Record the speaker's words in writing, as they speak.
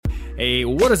Hey,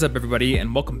 what is up, everybody,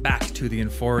 and welcome back to The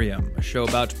Inforium, a show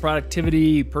about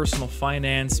productivity, personal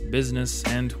finance, business,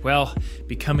 and, well,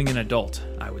 becoming an adult,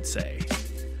 I would say.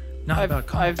 Not about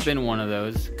college. I've been one of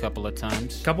those a couple of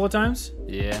times. Couple of times?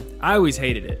 Yeah. I always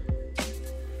hated it.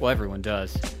 Well, everyone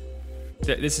does.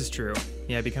 This is true.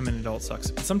 Yeah, becoming an adult sucks.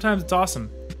 But sometimes it's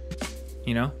awesome.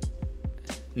 You know?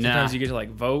 Sometimes you get to,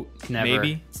 vote,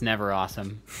 maybe. It's never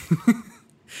awesome.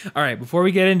 All right, before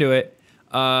we get into it,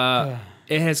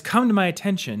 it has come to my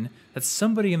attention that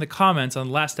somebody in the comments on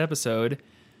the last episode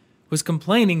was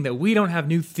complaining that we don't have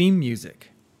new theme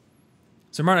music.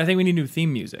 So, Martin, I think we need new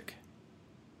theme music.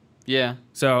 Yeah.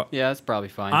 So yeah, that's probably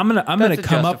fine. I'm gonna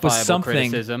come up with something.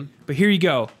 Criticism. But here you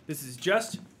go. This is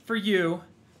just for you.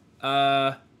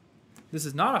 This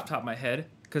is not off the top of my head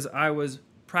because I was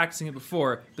practicing it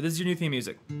before. But this is your new theme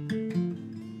music.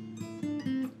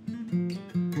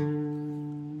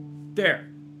 There.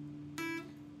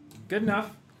 Good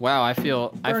enough. Wow, I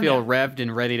feel revved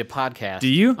and ready to podcast. Do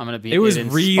you? I'm gonna be. It was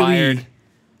inspired. really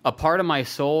A part of my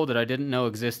soul that I didn't know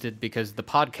existed because the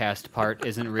podcast part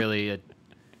isn't really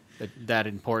that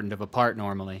important of a part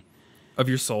normally. Of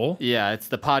your soul? Yeah, it's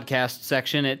the podcast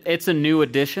section. It's a new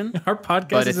addition. Our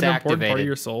podcast is an important part of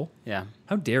your soul? Yeah.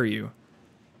 How dare you?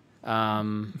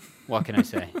 What can I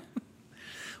say?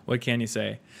 What can you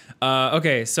say?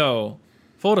 Okay, so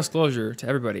full disclosure to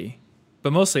everybody,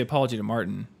 but mostly apology to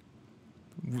Martin.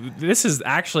 This is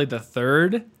actually the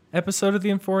third episode of The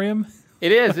Inforium.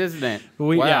 It is, isn't it?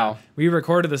 Wow. Yeah, we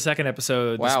recorded the second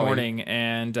episode this morning,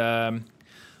 and I'm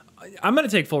going to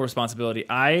take full responsibility.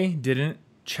 I didn't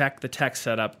check the tech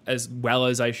setup as well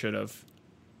as I should have.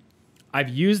 I've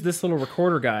used this little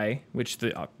recorder guy, which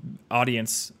the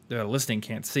audience listening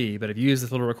can't see, but I've used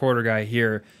this little recorder guy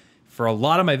here for a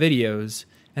lot of my videos,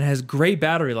 and it has great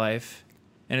battery life,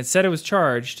 and it said it was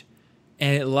charged,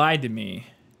 and it lied to me.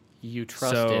 You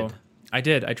trusted. So I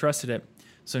did. I trusted it.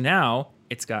 So now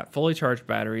it's got fully charged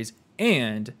batteries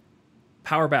and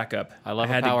power backup. I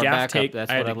love a power backup.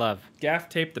 That's what I love. Gaff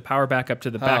tape the power backup to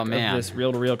the back of this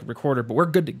reel-to-reel recorder, but we're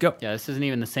good to go. Yeah, this isn't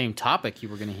even the same topic you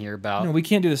were going to hear about. No, we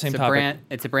can't do the same topic.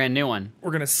 It's a brand new one.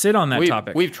 We're going to sit on that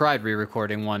topic. We've tried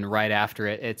re-recording one right after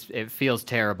it. It feels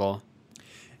terrible.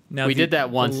 Now, we did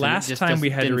that once. The last time we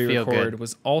had to re-record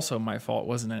was also my fault,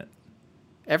 wasn't it?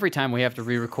 Every time we have to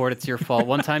re-record, it's your fault.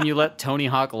 One time you let Tony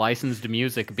Hawk licensed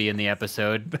music be in the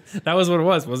episode. That was what it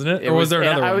was, wasn't it? Or was there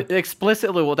another one?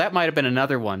 Explicitly, well, that might have been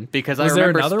another one because I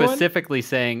remember specifically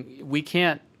saying we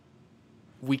can't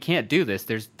do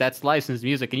this. That's licensed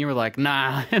music, and you were like,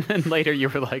 nah. And then later you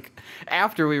were like,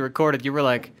 after we recorded, you were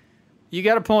like, you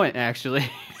got a point,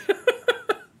 actually.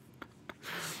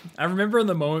 I remember in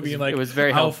the moment being like, it was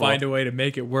very helpful. I'll find a way to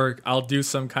make it work. I'll do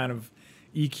some kind of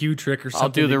EQ trick or something. I'll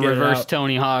do the reverse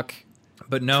Tony Hawk.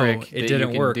 But no, trick it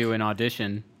didn't work. Do an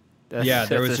audition.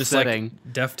 There was just setting.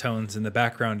 Deftones in the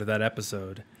background of that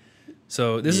episode.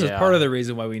 So this is part of the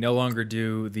reason why we no longer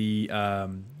do the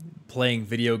playing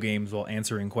video games while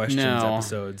answering questions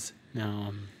episodes.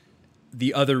 No.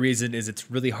 The other reason is it's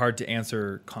really hard to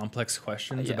answer complex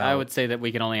questions. I would say that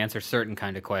we can only answer certain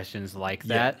kind of questions like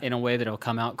that in a way that'll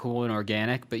come out cool and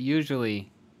organic, but usually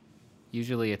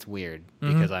it's weird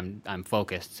because I'm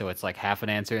focused, so it's like half an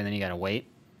answer and then you gotta wait,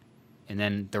 and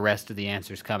then the rest of the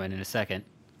answers come in a second.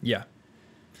 Yeah.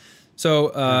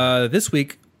 So this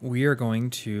week we are going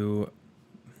to,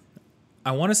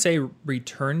 I want to say,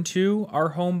 return to our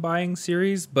home buying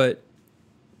series, but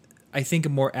I think a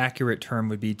more accurate term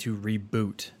would be to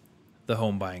reboot the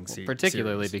home buying series.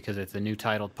 Particularly because it's a new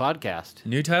titled podcast.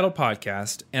 New titled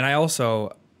podcast, and I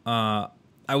also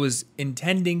I was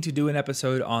intending to do an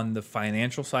episode on the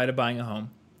financial side of buying a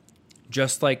home,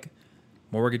 just like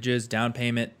mortgages, down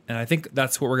payment, and I think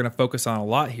that's what we're going to focus on a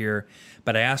lot here.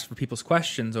 But I asked for people's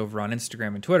questions over on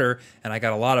Instagram and Twitter, and I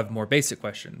got a lot of more basic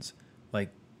questions, like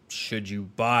should you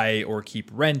buy or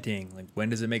keep renting? Like when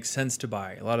does it make sense to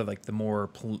buy? A lot of like the more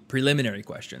preliminary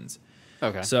questions.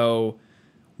 Okay. So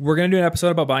we're going to do an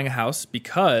episode about buying a house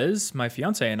because my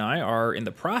fiance and I are in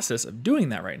the process of doing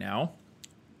that right now,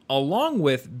 along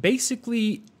with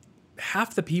basically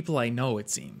half the people I know, it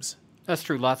seems. That's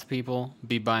true. Lots of people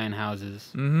be buying houses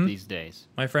these days.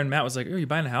 My friend Matt was like, "Oh, you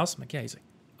buying a house?" I'm like, "Yeah." He's like,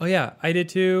 "Oh, yeah, I did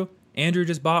too. Andrew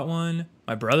just bought one.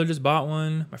 My brother just bought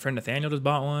one. My friend Nathaniel just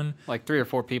bought one." Like 3 or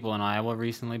 4 people in Iowa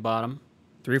recently bought them.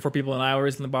 3 or 4 people in Iowa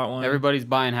recently bought one. Everybody's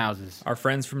buying houses. Our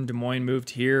friends from Des Moines moved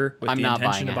here with the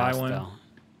intention to buy one. Though.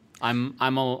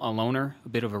 I'm a loner, a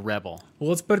bit of a rebel. Well,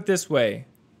 let's put it this way.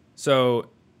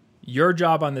 So your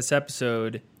job on this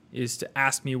episode is to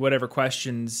ask me whatever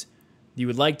questions you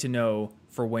would like to know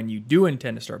for when you do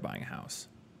intend to start buying a house.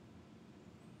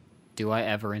 Do I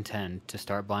ever intend to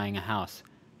start buying a house?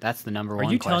 That's the number Are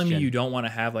one you question. telling me you don't want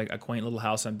to have like a quaint little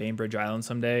house on Bainbridge Island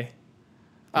someday?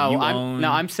 Oh, You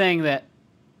I'm saying that.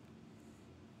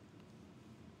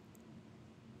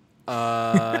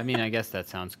 I mean, I guess that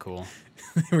sounds cool.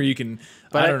 where you can,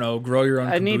 But I don't know, grow your own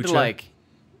kombucha. I need to like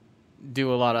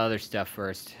do a lot of other stuff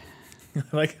first.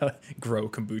 like grow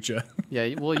kombucha.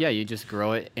 Yeah, well, yeah, you just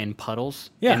grow it in puddles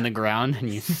Yeah. in the ground, and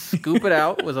you scoop it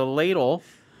out with a ladle.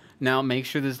 Now, make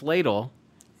sure this ladle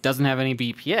doesn't have any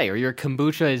BPA, or your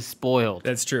kombucha is spoiled.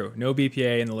 That's true. No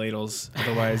BPA in the ladles,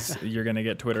 otherwise you're gonna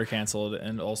get Twitter canceled.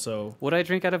 And also, Would I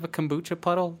drink out of a kombucha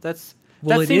puddle? That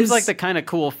it seems is- like the kind of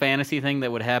cool fantasy thing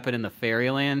that would happen in the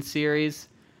Fairyland series.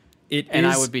 And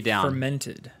I would be down.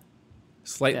 fermented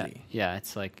slightly. Yeah,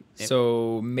 it's like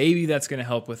So maybe that's going to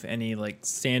help with any like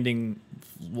standing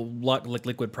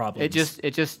liquid problems.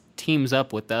 it just teams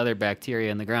up with the other bacteria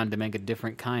in the ground to make a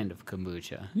different kind of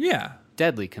kombucha. Yeah.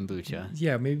 Deadly kombucha.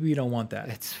 Yeah, maybe we don't want that.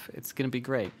 It's gonna be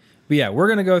great. But yeah, we're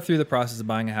going to go through the process of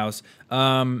buying a house.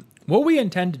 What we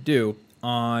intend to do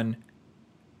on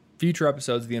future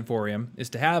episodes of the Inforium is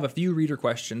to have a few reader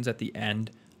questions at the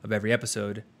end of every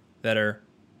episode that are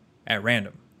at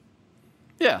random.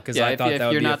 Yeah, 'Cause I thought if that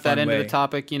would you're be a not that fun into way. the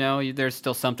topic, there's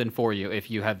still something for you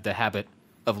if you have the habit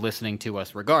of listening to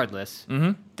us regardless.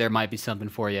 Mm-hmm. There might be something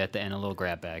for you at the end, a little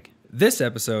grab bag. This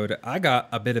episode, I got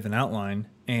a bit of an outline,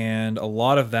 and a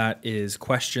lot of that is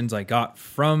questions I got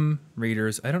from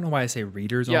readers. I don't know why I say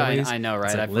readers Yeah, always. I know, It's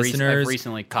right? like I've listeners,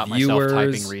 recently caught viewers.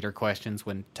 myself typing reader questions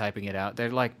when typing it out.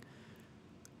 They're like,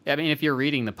 I mean, if you're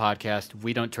reading the podcast,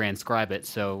 we don't transcribe it,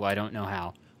 so I don't know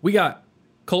how. We got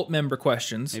cult member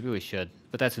questions. Maybe we should,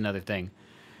 but that's another thing.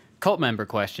 Cult member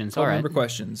questions. Cult All right. member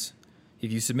questions.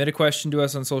 If you submit a question to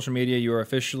us on social media, you are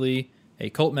officially a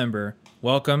cult member.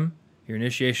 Welcome. Your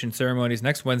initiation ceremony is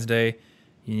next Wednesday.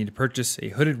 You need to purchase a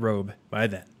hooded robe by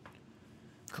then.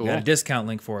 Cool. Got a discount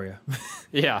link for you.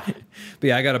 Yeah. But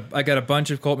yeah, I got a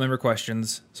bunch of cult member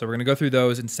questions, so we're gonna go through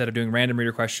those instead of doing random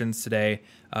reader questions today.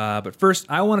 But first,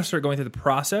 I want to start going through the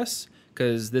process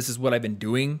because this is what I've been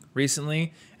doing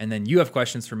recently, and then you have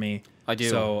questions for me. I do.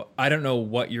 So I don't know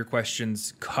what your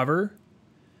questions cover.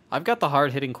 I've got the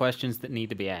hard-hitting questions that need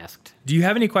to be asked. Do you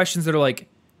have any questions that are like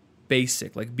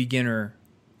basic, like beginner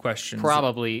questions?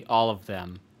 Probably all of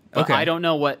them. But Okay. I don't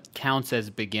know what counts as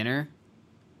beginner.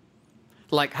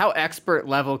 Like, how expert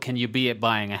level can you be at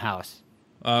buying a house?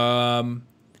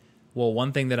 Well,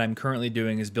 one thing that I'm currently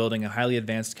doing is building a highly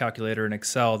advanced calculator in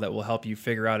Excel that will help you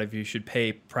figure out if you should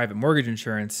pay private mortgage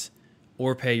insurance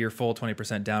or pay your full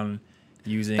 20% down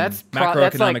using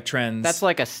macroeconomic trends. That's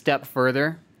like a step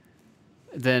further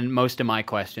than most of my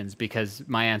questions, because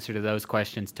my answer to those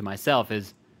questions to myself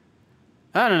is,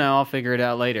 I don't know, I'll figure it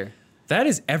out later. That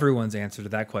is everyone's answer to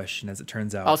that question, as it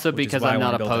turns out. Also, which is because why I I'm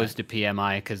wanna not build opposed that. to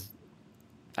PMI, because,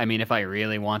 I mean, if I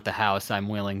really want the house, I'm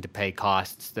willing to pay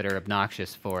costs that are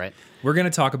obnoxious for it. We're going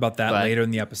to talk about that But- later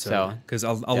in the episode so, because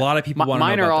a lot of people want to know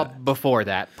Mine are all about that. before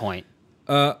that point.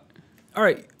 All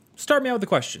right, start me out with the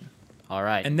question. All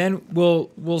right. And then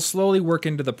we'll slowly work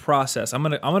into the process. I'm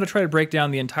gonna try to break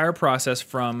down the entire process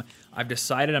from I've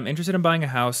decided I'm interested in buying a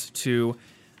house to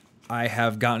I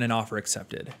have gotten an offer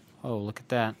accepted. Oh, look at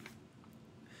that.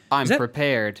 I'm that-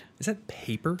 prepared. Is that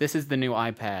paper? This is the new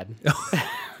iPad.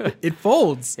 It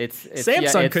folds. It's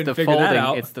Samsung it's couldn't the figure folding, that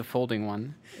out. It's the folding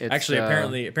one. It's, Actually,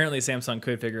 apparently Samsung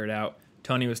could figure it out.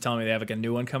 Tony was telling me they have like a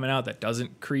new one coming out that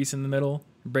doesn't crease in the middle,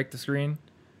 break the screen.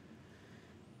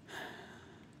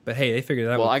 But hey, they figured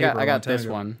it out. Well, with I paper a long got time this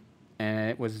ago. one, and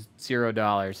it was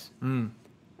 $0.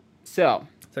 So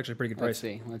It's actually a pretty good let's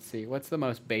price. see. Let's see. What's the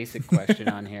most basic question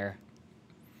on here?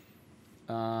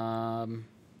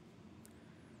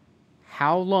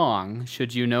 How long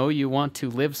should you know you want to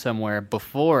live somewhere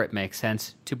before it makes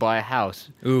sense to buy a house?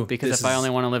 Ooh, because this if I is- only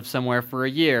want to live somewhere for a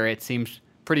year, it seems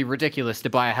pretty ridiculous to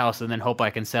buy a house and then hope I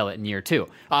can sell it in year 2.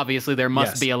 Obviously, there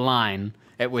must Yes. be a line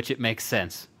at which it makes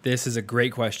sense. This is a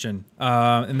great question.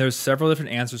 And there's several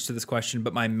different answers to this question,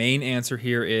 but my main answer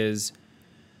here is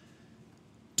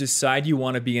decide you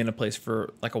want to be in a place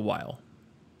for like a while.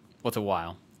 What's a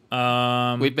while?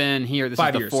 Um, We've been here. This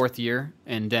 5 is the years. 4th year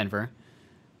in Denver.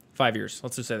 5 years.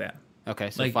 Let's just say that. Okay,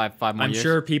 so Like, five more I'm years.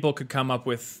 sure people could come up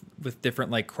with different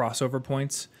like crossover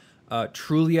points.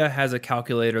 Trulia has a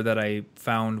calculator that I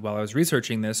found while I was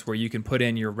researching this, where you can put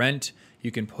in your rent,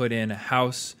 you can put in a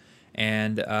house,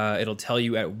 and it'll tell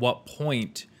you at what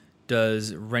point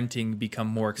does renting become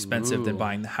more expensive than Ooh.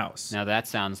 buying the house. Now that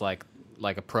sounds like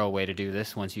a pro way to do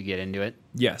this once you get into it.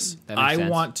 Yes, That makes I sense.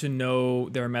 want to know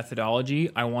their methodology.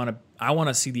 I want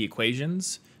to see the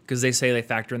equations because they say they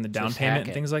factor in the down Just payment hack and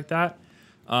it. things like that.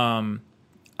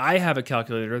 I have a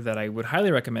calculator that I would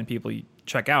highly recommend people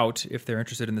check out if they're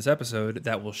interested in this episode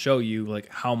that will show you like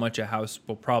how much a house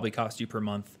will probably cost you per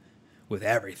month with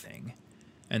everything,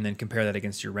 and then compare that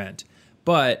against your rent.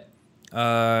 But you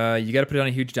got to put on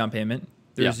a huge down payment.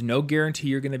 There's no guarantee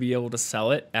you're going to be able to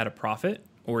sell it at a profit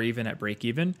or even at break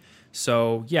even.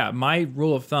 So yeah, my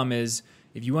rule of thumb is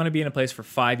if you want to be in a place for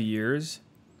 5 years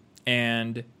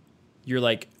and you're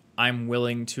like, I'm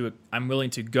willing to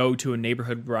go to a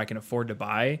neighborhood where I can afford to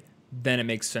buy, then it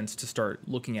makes sense to start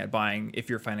looking at buying if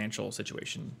your financial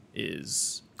situation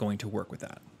is going to work with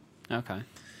that. Okay.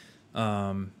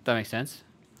 That makes sense.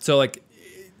 So like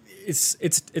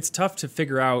it's tough to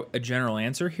figure out a general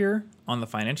answer here on the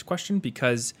finance question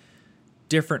because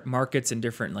different markets and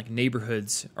different like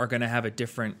neighborhoods are going to have a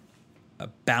different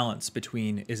balance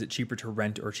between is it cheaper to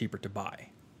rent or cheaper to buy.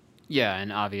 Yeah,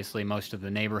 and obviously most of the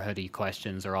neighborhoody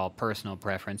questions are all personal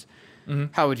preference.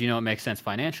 Mm-hmm. How would you know it makes sense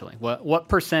financially? What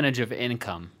percentage of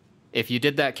income, if you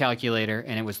did that calculator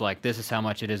and it was like, this is how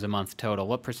much it is a month total,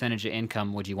 what percentage of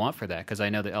income would you want for that? Because I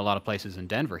know that a lot of places in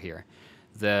Denver here,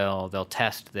 they'll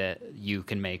test that you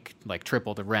can make like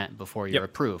triple the rent before you're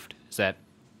approved. Is that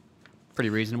pretty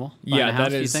reasonable? Yeah,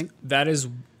 house, you think? that is.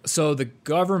 So the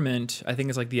government, I think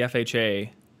it's like the FHA,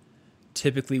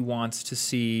 typically wants to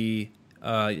see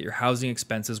your housing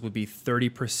expenses would be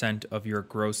 30% of your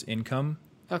gross income.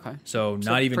 Okay. So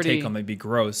not even take home, it'd be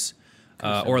gross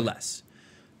or less.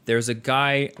 There's a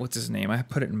guy, what's his name? I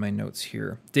put it in my notes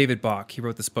here. David Bach. He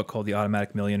wrote this book called The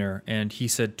Automatic Millionaire, and he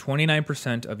said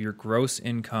 29% of your gross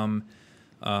income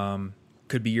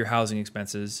could be your housing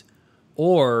expenses,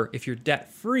 or if you're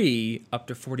debt free, up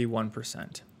to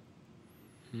 41%.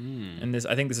 And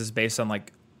I think this is based on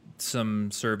like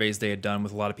some surveys they had done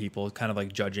with a lot of people, kind of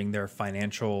like judging their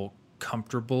financial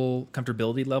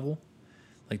comfortability level.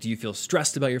 Like, do you feel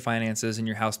stressed about your finances and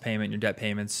your house payment and your debt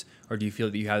payments, or do you feel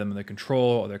that you have them under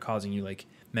control, or they're causing you like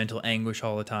mental anguish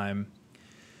all the time?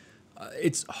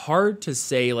 It's hard to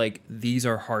say like these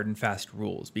are hard and fast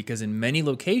rules because in many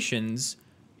locations,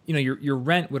 you know, your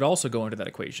rent would also go into that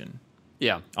equation.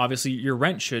 Yeah. Obviously, your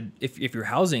rent should, if your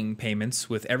housing payments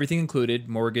with everything included,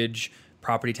 mortgage,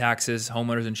 property taxes,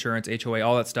 homeowners insurance, HOA,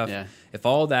 all that stuff, if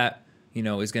all that, you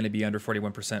know, is going to be under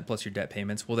 41% plus your debt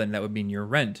payments, well, then that would mean your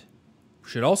rent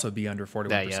should also be under 41%.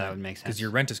 That would make sense. Because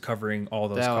your rent is covering all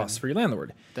those costs for your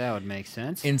landlord. That would make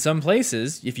sense. In some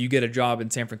places, if you get a job in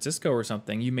San Francisco or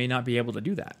something, you may not be able to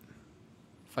do that.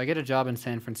 If I get a job in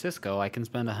San Francisco, I can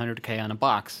spend $100K on a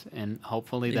box, and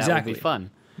hopefully that will be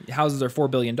fun. Houses are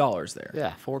 $4 billion there.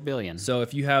 Yeah, $4 billion. So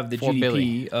if you have the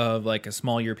GDP of like a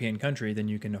small European country, then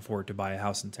you can afford to buy a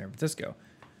house in San Francisco.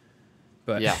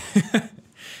 But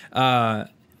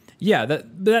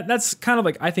that's kind of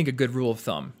like, I think, a good rule of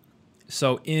thumb.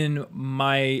 So in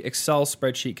my Excel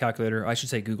spreadsheet calculator, I should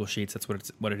say Google Sheets, that's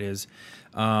what it is.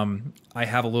 I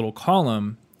have a little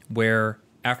column where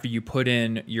after you put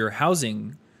in your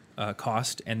housing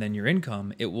cost and then your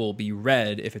income, it will be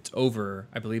red if it's over,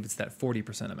 I believe it's that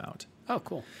 40% amount. Oh,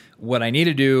 cool. What I need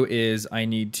to do is I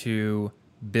need to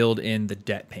build in the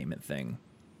debt payment thing.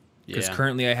 Because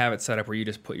currently I have it set up where you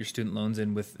just put your student loans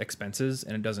in with expenses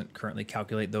and it doesn't currently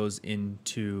calculate those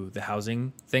into the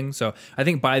housing thing. So I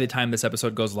think by the time this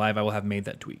episode goes live, I will have made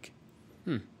that tweak.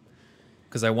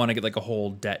 Because I want to get like a whole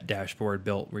debt dashboard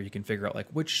built where you can figure out like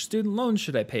which student loans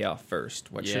should I pay off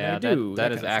first? What should I do?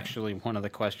 That is actually one of the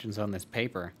questions on this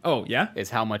paper. Oh, yeah? Is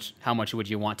how much would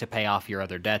you want to pay off your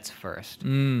other debts first?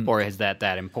 Or is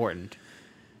that important?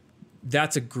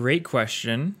 That's a great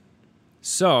question.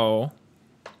 So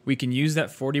we can use that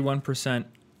 41%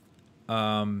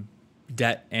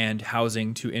 debt and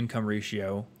housing to income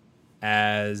ratio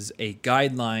as a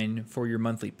guideline for your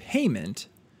monthly payment.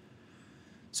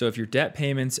 So if your debt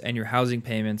payments and your housing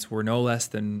payments were no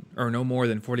more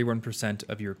than 41%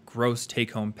 of your gross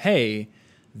take-home pay,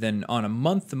 then on a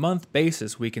month-to-month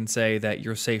basis, we can say that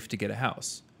you're safe to get a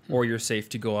house or you're safe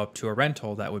to go up to a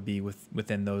rental that would be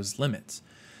within those limits.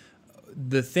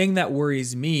 The thing that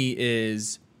worries me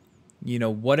is, you know,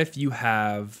 what if you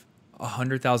have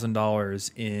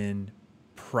 $100,000 in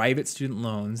private student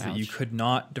loans that you could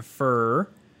not defer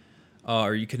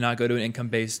or you could not go to an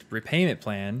income-based repayment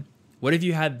plan? What if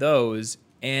you had those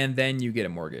and then you get a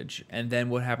mortgage? And then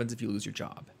what happens if you lose your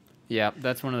job? Yeah,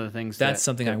 that's one of the things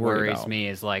something that I worry worries about. me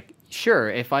is like, sure,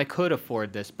 if I could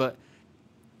afford this, but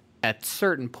at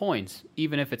certain points,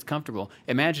 even if it's comfortable,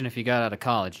 imagine if you got out of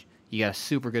college, you got a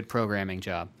super good programming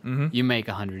job. You make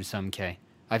 100-some K.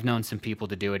 I've known some people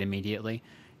to do it immediately.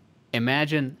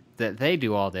 Imagine that they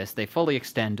do all this, they fully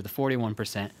extend to the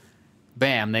 41%,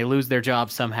 bam, they lose their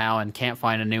job somehow and can't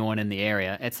find a new one in the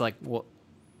area. It's like, well,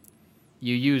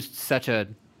 you used such a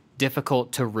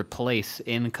difficult to replace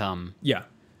income. Yeah.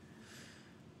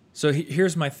 So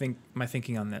here's my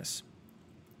thinking on this.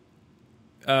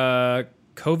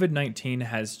 COVID-19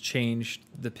 has changed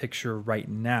the picture right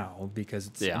now because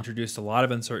it's introduced a lot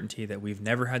of uncertainty that we've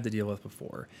never had to deal with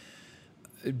before.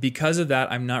 Because of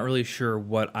that, I'm not really sure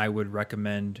what I would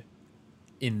recommend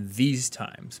in these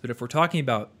times. But if we're talking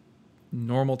about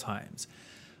normal times,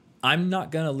 I'm not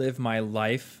going to live my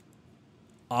life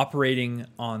operating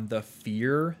on the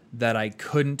fear that I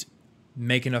couldn't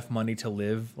make enough money to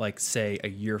live, like, say, a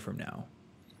year from now.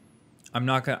 I'm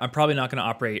probably not going to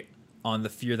operate on the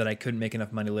fear that I couldn't make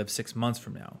enough money to live 6 months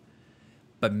from now.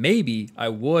 But maybe I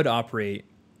would operate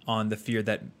on the fear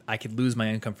that I could lose my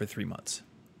income for 3 months.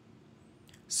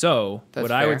 So That's what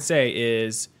fair. I would say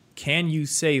is, can you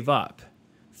save up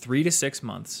 3 to 6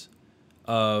 months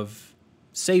of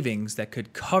savings that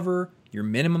could cover your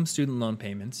minimum student loan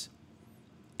payments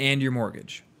and your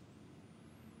mortgage?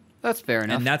 That's fair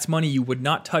enough. And that's money you would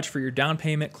not touch for your down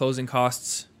payment, closing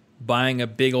costs, buying a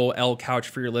big old L couch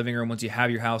for your living room once you have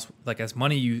your house. Like, as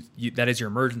money you that is your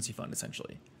emergency fund,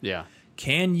 essentially. Yeah.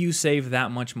 Can you save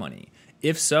that much money?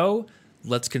 If so,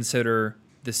 let's consider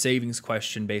the savings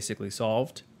question basically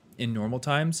solved in normal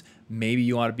times. Maybe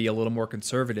you ought to be a little more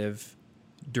conservative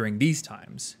during these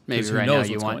times. Maybe who right knows now what's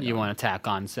you going on. want to tack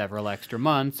on several extra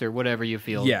months or whatever you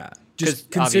feel. Yeah. 'Cause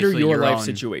Just consider obviously your life own-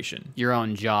 situation. Your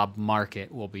own job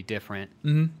market will be different.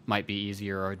 Mm-hmm. Might be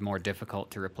easier or more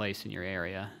difficult to replace in your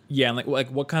area. Yeah, and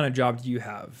like what kind of job do you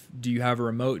have? Do you have a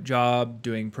remote job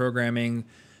doing programming?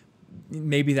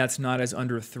 Maybe that's not as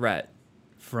under threat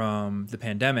from the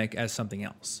pandemic as something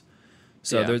else.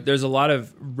 So Yeah. there's a lot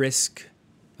of risk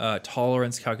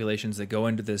tolerance calculations that go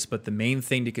into this, but the main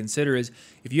thing to consider is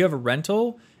if you have a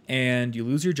rental and you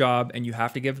lose your job and you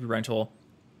have to give up the rental,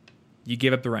 you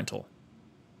give up the rental.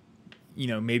 You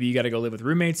know, maybe you got to go live with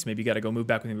roommates. Maybe you got to go move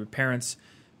back with your parents.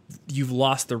 You've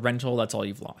lost the rental. That's all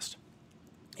you've lost.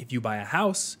 If you buy a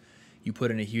house, you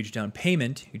put in a huge down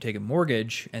payment, you take a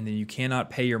mortgage, and then you cannot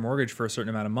pay your mortgage for a certain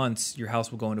amount of months, your house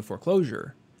will go into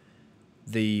foreclosure.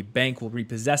 The bank will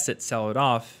repossess it, sell it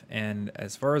off, and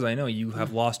as far as I know, you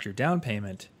have lost your down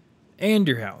payment and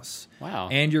your house. Wow.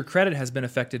 And your credit has been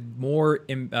affected more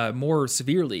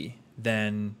severely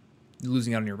than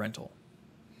losing out on your rental.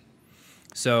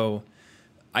 So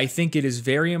I think it is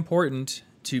very important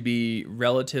to be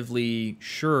relatively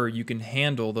sure you can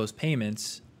handle those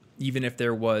payments, even if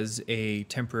there was a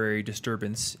temporary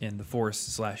disturbance in the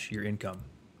force / your income.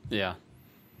 Yeah.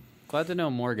 Glad to know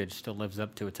mortgage still lives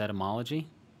up to its etymology.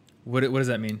 What does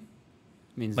that mean?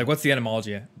 Means Like, what's the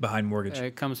etymology behind mortgage?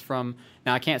 it comes from,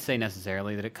 now I can't say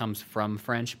necessarily that it comes from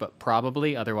French, but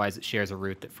probably, otherwise it shares a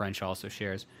root that French also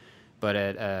shares. But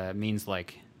it means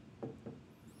like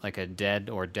a dead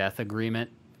or death agreement,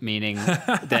 meaning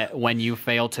that when you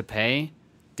fail to pay,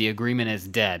 the agreement is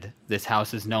dead. This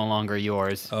house is no longer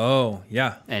yours, Oh,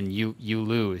 yeah. and you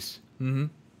lose. Mm-hmm.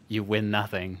 You win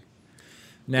nothing.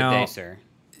 Now, Good day, sir.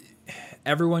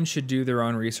 everyone should do their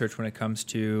own research when it comes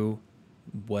to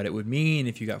what it would mean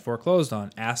if you got foreclosed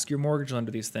on. Ask your mortgage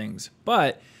lender these things.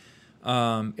 But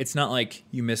it's not like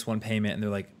you miss one payment and they're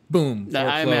like, boom,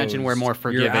 I imagine we're more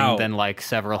foreclosed, you're forgiving out. than like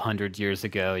several hundred years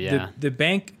ago. Yeah. The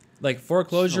bank, like,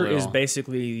 foreclosure is Little.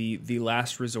 basically the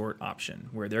last resort option,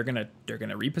 where they're gonna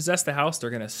repossess the house, they're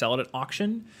gonna sell it at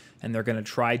auction, and they're gonna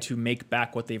try to make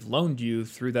back what they've loaned you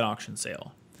through that auction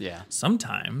sale. Yeah.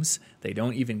 Sometimes they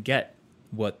don't even get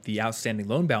what the outstanding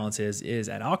loan balance is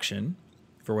at auction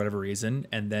for whatever reason,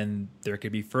 and then there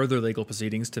could be further legal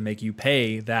proceedings to make you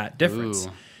pay that difference.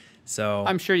 Ooh. So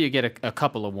I'm sure you get a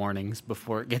couple of warnings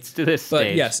before it gets to this but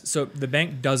stage. yes, so the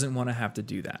bank doesn't want to have to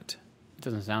do that.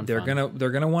 Doesn't sound They're fun.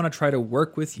 gonna want to try to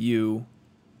work with you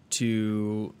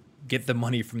to get the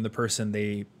money from the person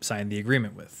they signed the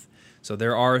agreement with. So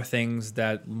there are things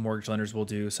that mortgage lenders will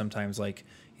do sometimes, like,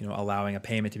 you know, allowing a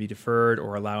payment to be deferred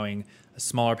or allowing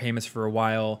smaller payments for a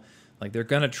while. Like, they're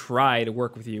gonna try to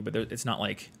work with you, but it's not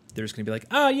like they're just gonna be like,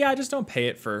 oh yeah, just don't pay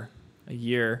it for a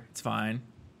year, it's fine.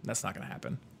 That's not gonna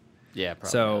happen. Yeah, probably.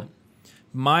 So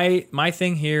not. my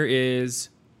thing here is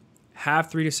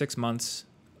have 3 to 6 months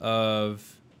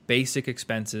of basic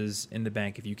expenses in the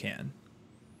bank if you can.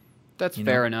 That's you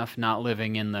fair know? enough. Not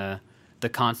living in the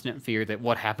constant fear that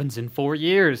what happens in 4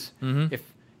 years. Mhm.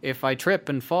 If I trip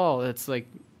and fall, it's like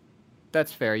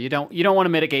that's fair. You don't want to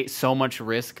mitigate so much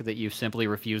risk that you simply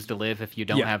refuse to live if you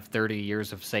don't Yeah. have 30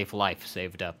 years of safe life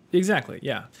saved up. Exactly,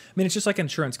 yeah. I mean, it's just like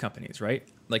insurance companies, right?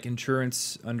 Like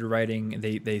insurance underwriting,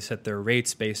 they set their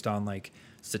rates based on like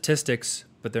statistics,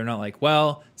 but they're not like,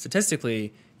 well,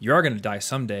 statistically, you are going to die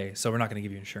someday, so we're not going to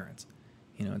give you insurance.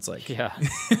 You know, it's like, Yeah.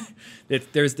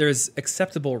 there's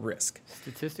acceptable risk.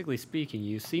 Statistically speaking,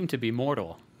 you seem to be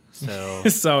mortal. So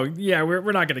So yeah, we're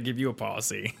not going to give you a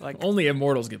policy. Like- Only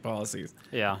immortals get policies.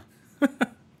 yeah.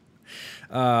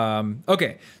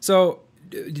 Okay, so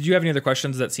did you have any other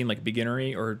questions that seem like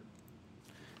beginnery, or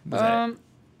was that it?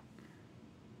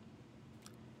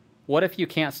 What if you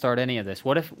can't start any of this?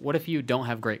 What if you don't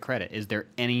have great credit? Is there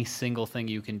any single thing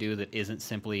you can do that isn't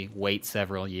simply wait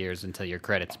several years until your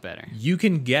credit's better? You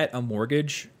can get a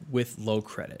mortgage with low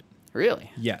credit.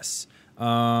 Really? Yes.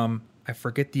 I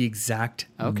forget the exact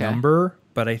Okay. number,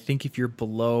 but I think if you're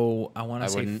below, I want I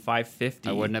to say wouldn't- 550.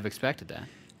 I wouldn't have expected that.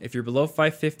 If you're below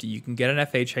 550, you can get an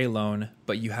FHA loan,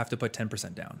 but you have to put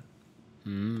 10% down.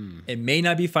 It may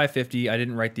not be 550. I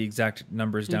didn't write the exact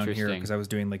numbers down here Interesting. because I was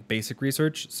doing like basic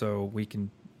research. So we can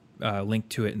link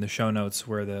to it in the show notes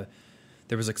where there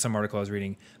was like some article I was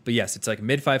reading. But yes, it's like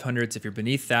mid 500s. If you're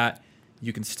beneath that,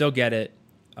 you can still get it.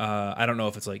 I don't know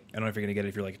if you're going to get it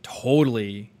if you're like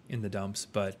totally in the dumps,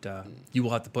 but you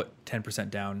will have to put 10%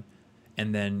 down,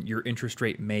 and then your interest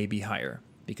rate may be higher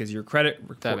because your credit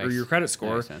your credit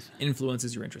score makes sense.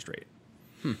 influences your interest rate.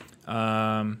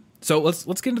 So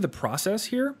let's get into the process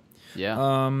here. Yeah.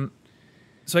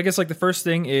 So I guess like the first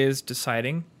thing is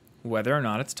deciding whether or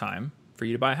not it's time for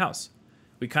you to buy a house.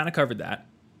 We kind of covered that.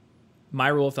 My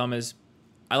rule of thumb is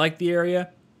I like the area.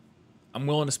 I'm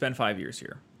willing to spend 5 years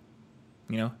here.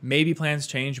 You know, maybe plans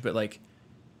change, but like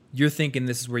you're thinking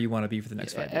this is where you want to be for the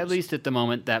next 5 years. At least at the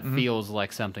moment, that feels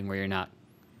like something where you're not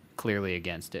clearly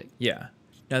against it. Yeah.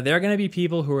 Now, there are going to be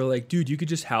people who are like, dude, you could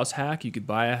just house hack. You could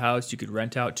buy a house. You could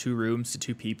rent out 2 rooms to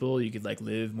 2 people. You could like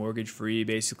live mortgage free,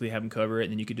 basically have them cover it.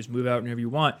 And then you could just move out whenever you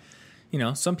want. You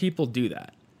know, some people do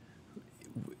that.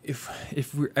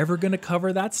 If we're ever going to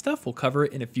cover that stuff, we'll cover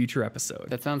it in a future episode.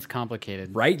 That sounds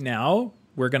complicated. Right now,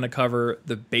 we're going to cover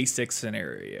the basic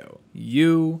scenario.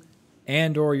 You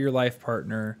and or your life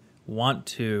partner want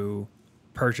to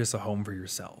purchase a home for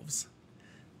yourselves.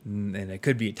 And it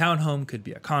could be a townhome, could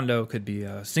be a condo, could be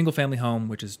a single family home,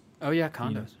 which is Oh yeah, condos.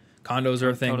 you know, condos are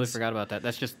a thing. Totally forgot about that.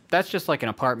 That's just like an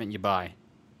apartment you buy.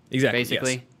 Exactly.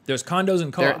 basically. Yes. There's condos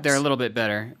and co-ops. They're a little bit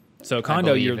better. So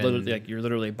condo, believe you're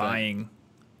literally buying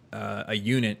a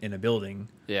unit in a building.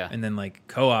 Yeah. And then like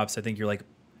co-ops, I think you're like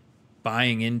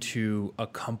buying into a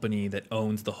company that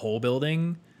owns the whole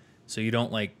building. So you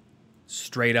don't like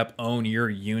straight up own your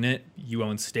unit. You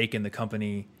own stake in the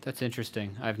company. That's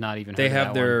interesting. I've not even. They heard have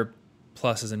of that their one.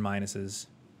 pluses and minuses.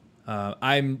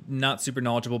 I'm not super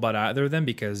knowledgeable about either of them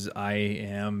because I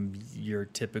am your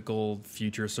typical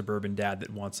future suburban dad that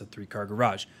wants a 3-car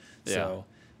garage. So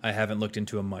I haven't looked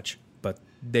into them much, but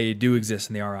they do exist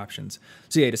and they are options.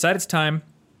 So yeah, decide it's time.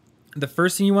 The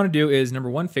first thing you want to do is, number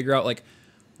 1, figure out like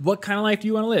what kind of life do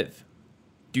you want to live?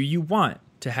 Do you want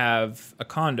to have a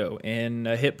condo in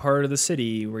a hip part of the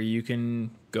city where you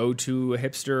can go to a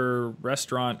hipster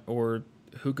restaurant or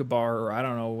hookah bar, or I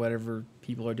don't know, whatever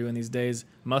people are doing these days,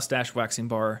 mustache waxing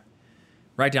bar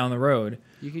right down the road?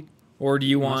 You could Or do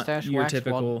you want mustache your wax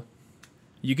typical...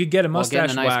 You could get a while mustache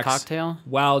getting a nice wax cocktail.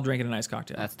 while drinking a nice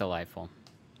cocktail. That's delightful.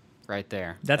 Right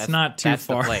there. That's not too that's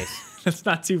far. The place. That's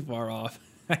not too far off,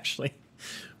 actually.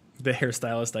 The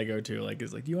hairstylist I go to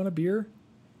is like, do you want a beer?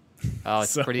 Oh, it's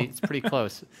So- pretty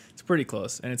close. It's pretty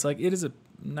close. And it's like, it is a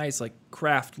nice, like,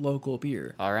 craft local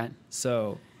beer. All right.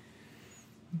 So,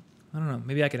 I don't know.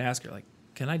 Maybe I could ask her, like,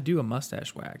 can I do a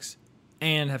mustache wax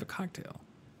and have a cocktail?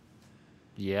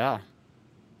 Yeah.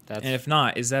 That's. And if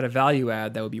not, is that a value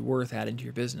add that would be worth adding to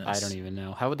your business? I don't even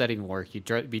know. How would that even work?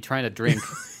 You'd be trying to drink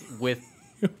with.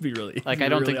 It would be really Like, it'd I be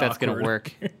don't really think that's going awkward.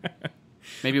 to work.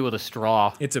 Maybe with a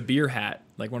straw. It's a beer hat,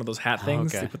 like one of those hat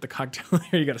things. okay. They put the cocktail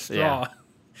there. You got a straw Yeah.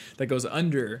 that goes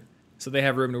under, so they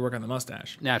have room to work on the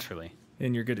mustache, Naturally.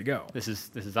 and you're good to go. This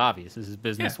is obvious. This is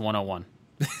business Yeah. 101.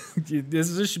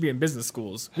 This should be in business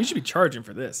schools. We should be charging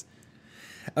for this.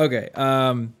 Okay.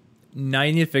 Now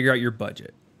you need to figure out your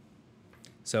budget.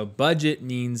 So budget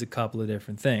means a couple of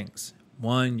different things.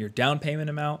 1, your down payment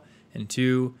amount, and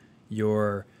 2,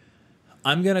 your,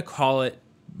 I'm going to call it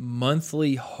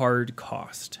monthly hard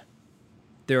cost.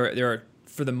 There are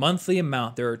for the monthly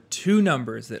amount, there are 2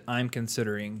 numbers that I'm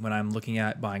considering when I'm looking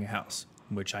at buying a house,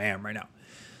 which I am right now.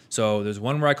 So there's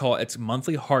one where I call it's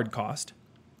monthly hard cost,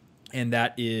 and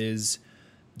that is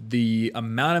the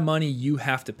amount of money you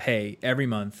have to pay every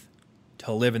month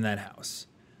to live in that house.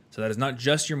 So that is not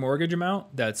just your mortgage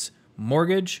amount. That's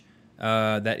mortgage.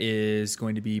 That is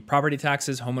going to be property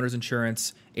taxes, homeowners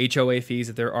insurance, HOA fees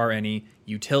if there are any,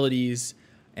 utilities,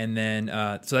 and then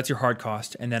so that's your hard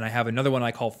cost. And then I have another one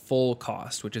I call full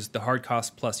cost, which is the hard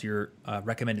cost plus your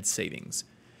recommended savings.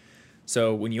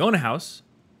 So when you own a house,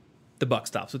 the buck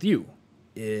stops with you.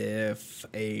 If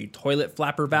a toilet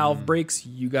flapper valve breaks,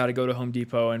 you got to go to Home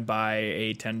Depot and buy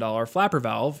a $10 flapper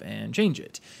valve and change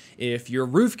it. If your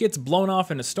roof gets blown off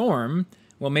in a storm,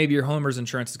 well, maybe your homeowner's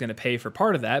insurance is going to pay for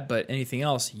part of that, but anything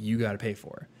else, you got to pay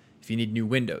for. If you need new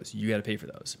windows, you got to pay for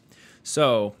those.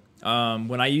 So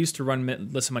when I used to run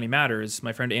Listen Money Matters,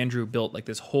 my friend Andrew built like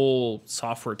this whole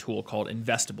software tool called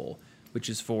Investable, which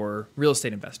is for real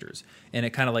estate investors. And it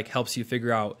kind of like helps you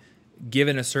figure out,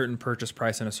 given a certain purchase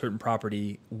price on a certain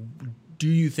property, do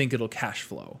you think it'll cash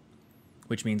flow?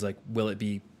 Which means like, will it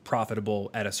be profitable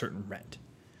at a certain rent?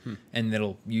 And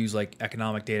it'll use like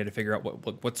economic data to figure out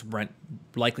what's rent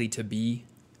likely to be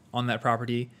on that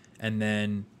property. And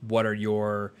then what are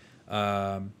your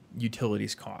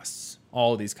utilities costs,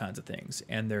 all of these kinds of things.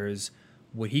 And there's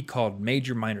what he called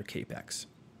major, minor CAPEX.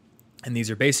 And these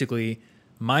are basically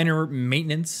minor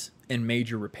maintenance and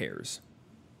major repairs.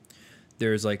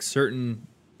 There's like certain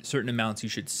amounts you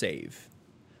should save.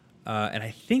 And I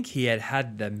think he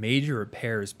had the major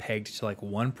repairs pegged to like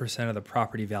 1% of the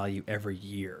property value every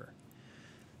year.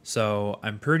 So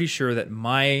I'm pretty sure that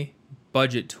my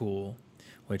budget tool,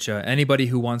 which anybody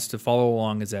who wants to follow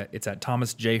along it's at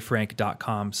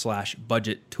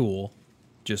thomasjfrank.com/budget tool,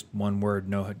 just one word,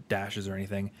 no dashes or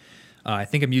anything. I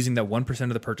think I'm using that 1%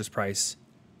 of the purchase price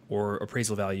or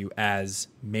appraisal value as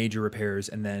major repairs,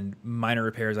 and then minor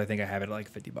repairs, I think I have it at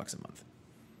like $50 a month.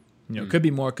 It could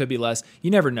be more, could be less.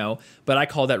 You never know, but I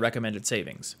call that recommended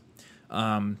savings.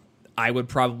 I would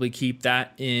probably keep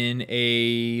that in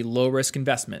a low-risk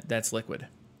investment that's liquid.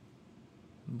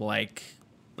 Like,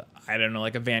 I don't know,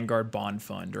 like a Vanguard bond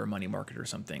fund or a money market or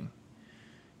something,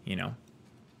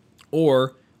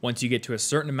 Or once you get to a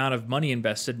certain amount of money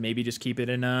invested, maybe just keep it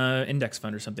in an index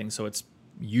fund or something so it's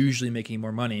usually making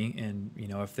more money. And,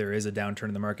 if there is a downturn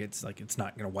in the market, it's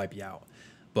not going to wipe you out.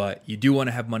 But you do want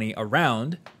to have money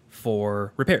around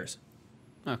for repairs.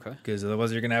 Okay. Because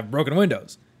otherwise you're going to have broken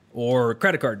windows or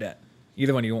credit card debt.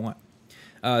 Either one you want.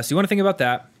 So you want to think about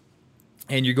that.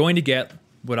 And you're going to get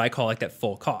what I call like that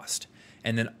full cost.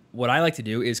 And then what I like to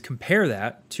do is compare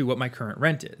that to what my current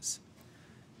rent is.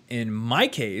 In my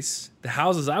case, the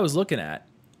houses I was looking at,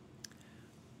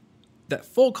 that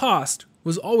full cost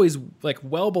was always like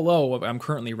well below what I'm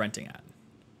currently renting at.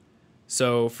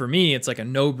 So for me, it's like a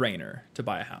no-brainer to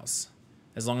buy a house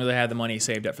as long as I have the money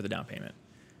saved up for the down payment,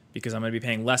 because I'm going to be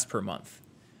paying less per month,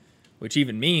 which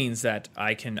even means that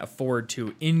I can afford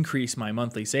to increase my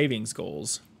monthly savings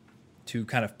goals to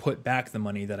kind of put back the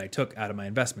money that I took out of my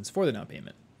investments for the down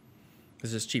payment.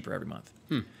 It's just cheaper every month.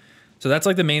 So that's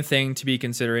like the main thing to be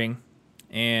considering.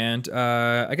 And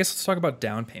I guess let's talk about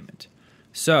down payment.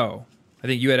 So I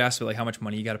think you had asked me like how much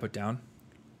money you got to put down.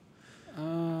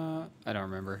 I don't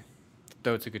remember.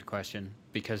 Though it's a good question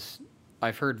because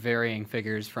I've heard varying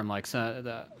figures from like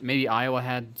maybe Iowa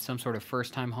had some sort of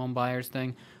first-time home buyers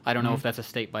thing. I don't know if that's a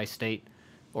state-by-state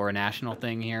or a national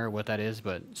thing here, what that is,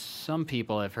 but some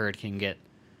people I've heard can get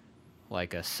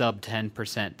like a sub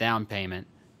 10% down payment,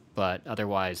 but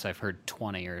otherwise I've heard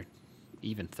 20 or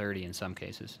even 30 in some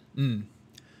cases.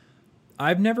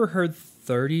 I've never heard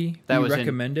 30 that be was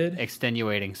recommended. In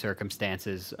extenuating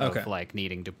circumstances of like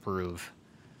needing to prove.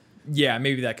 Yeah,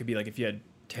 maybe that could be like if you had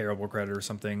terrible credit or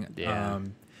something. Yeah.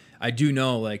 I do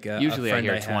know like usually a friend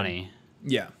I hear 20.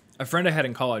 Yeah. A friend I had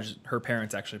in college, her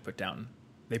parents actually put down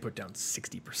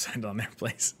 60% on their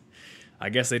place. I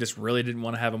guess they just really didn't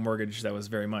want to have a mortgage that was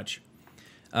very much.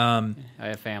 I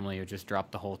have family who just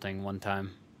dropped the whole thing one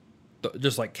time.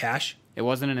 Just like cash? It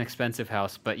wasn't an expensive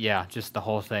house, but yeah, just the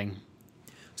whole thing.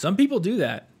 Some people do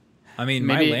that. I mean,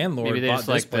 my landlord bought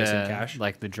this place in cash.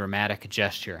 Like the dramatic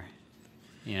gesture.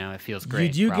 It feels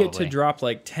great. You do get to drop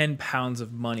like 10 pounds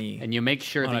of money. And you make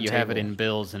sure that you have it in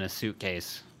bills in a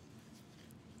suitcase.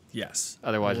 Yes.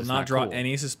 Otherwise, it's not not draw cool.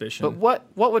 any suspicion. But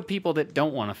what would people that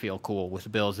don't want to feel cool with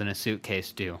bills in a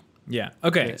suitcase do? Yeah.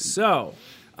 Okay. So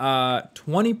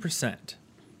 20%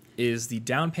 is the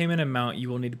down payment amount you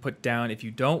will need to put down if you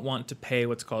don't want to pay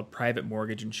what's called private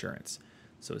mortgage insurance.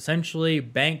 So essentially,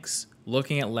 banks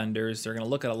looking at lenders, they're going to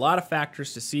look at a lot of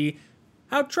factors to see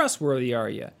how trustworthy are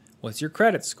you? What's your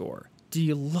credit score? Do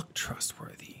you look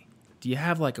trustworthy? Do you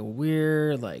have like a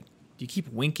weird, do you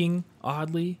keep winking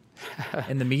oddly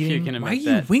in the meeting? Why are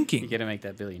you winking? You're going to make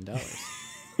that $1 billion.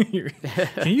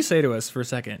 Can you say to us for a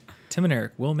second, Tim and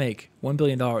Eric will make $1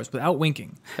 billion without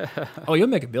winking? Oh, you'll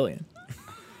make $1 billion.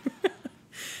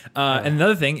 And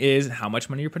another thing is how much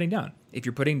money you're putting down. If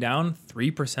you're putting down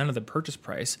 3% of the purchase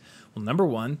price, well, number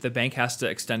one, the bank has to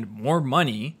extend more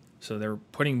money, so they're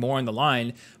putting more on the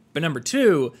line. But number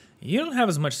two, you don't have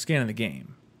as much skin in the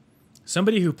game.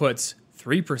 Somebody who puts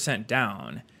 3%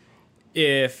 down,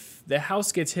 if the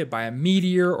house gets hit by a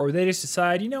meteor or they just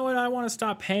decide, you know what, I want to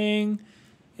stop paying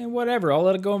and whatever, I'll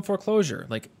let it go in foreclosure.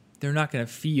 Like, they're not going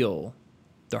to feel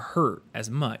the hurt as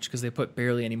much because they put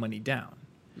barely any money down.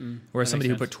 Whereas somebody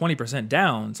who put 20%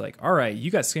 down is like, all right,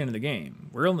 you got skin in the game.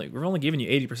 We're only giving you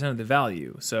 80% of the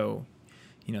value. So,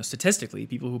 you know, statistically,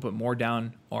 people who put more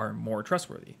down are more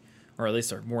trustworthy, or at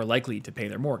least are more likely to pay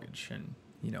their mortgage and,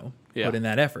 you know, put in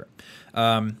that effort.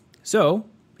 So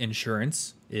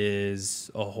insurance is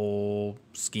a whole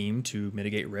scheme to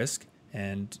mitigate risk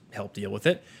and help deal with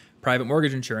it. Private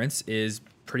mortgage insurance is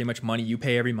pretty much money you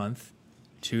pay every month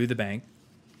to the bank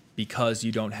because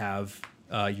you don't have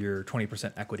your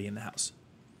 20% equity in the house.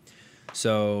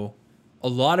 So a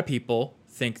lot of people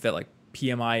think that like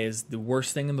PMI is the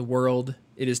worst thing in the world.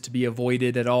 It is to be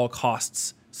avoided at all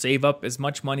costs. Save up as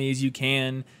much money as you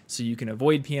can so you can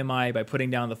avoid PMI by putting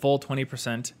down the full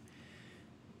 20%.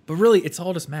 But really, it's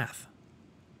all just math.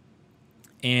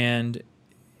 And,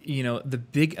 you know, the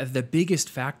biggest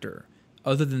factor,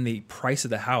 other than the price of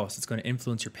the house that's going to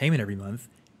influence your payment every month,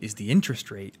 is the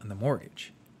interest rate on the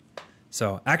mortgage.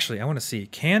 So actually, I want to see,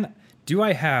 do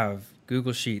I have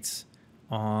Google Sheets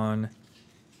on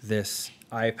this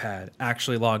iPad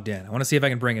actually logged in? I want to see if I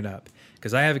can bring it up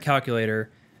because I have a calculator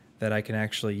that I can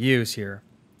actually use here.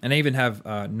 And I even have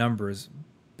numbers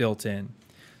built in.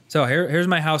 So here's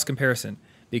my house comparison.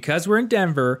 Because we're in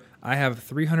Denver, I have a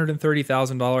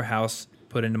 $330,000 house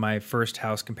put into my first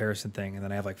house comparison thing. And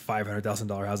then I have like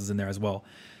 $500,000 houses in there as well.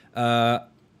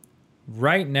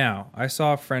 Right now, I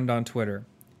saw a friend on Twitter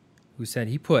who said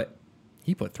he put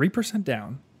 3%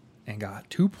 down and got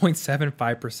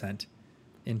 2.75%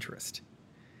 interest,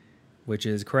 which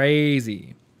is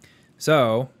crazy.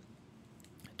 So,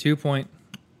 oopsie.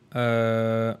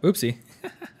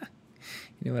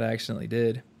 You know what I accidentally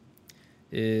did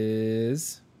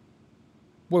is,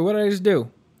 wait, what did I just do?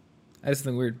 I did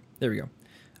something weird. There we go.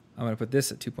 I'm going to put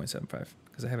this at 2.75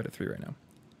 because I have it at 3 right now.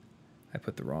 I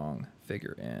put the wrong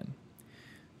figure in.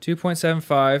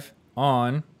 2.75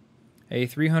 on a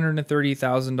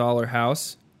 $330,000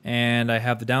 house, and I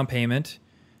have the down payment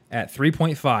at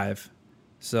 3.5.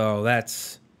 So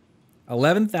that's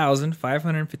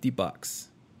 $11,550,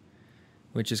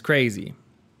 which is crazy.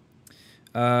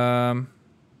 Boy,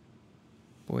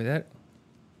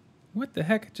 what the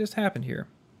heck just happened here?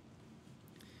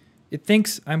 It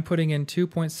thinks I'm putting in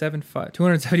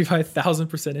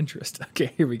 275,000% interest.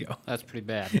 Okay, here we go. That's pretty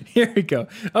bad. Here we go.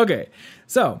 Okay,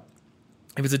 so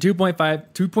if it's a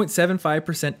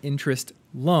 2.75% interest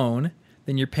loan,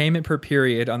 then your payment per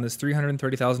period on this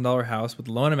 $330,000 house, with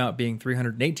the loan amount being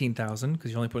 $318,000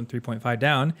 because you're only putting 3.5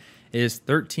 down, is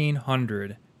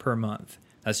 $1,300 per month.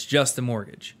 That's just the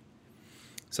mortgage.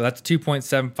 So that's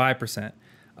 2.75%.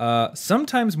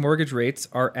 Sometimes mortgage rates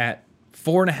are at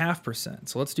 4.5%.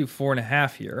 So let's do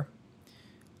 4.5 here.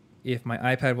 If my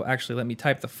iPad will actually let me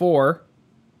type the 4,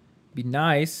 be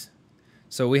nice.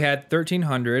 So we had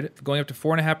 $1,300 going up to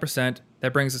 4.5%.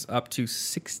 That brings us up to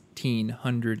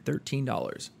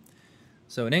 $1,613.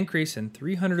 So an increase in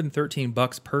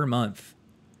 $313 per month,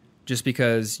 just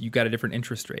because you got a different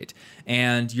interest rate.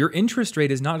 And your interest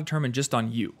rate is not determined just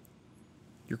on you.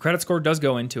 Your credit score does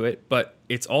go into it, but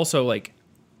it's also like,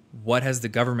 what has the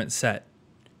government set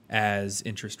as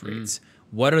interest rates?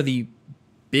 What are the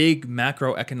big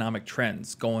macroeconomic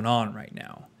trends going on right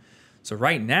now? So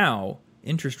right now,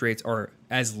 interest rates are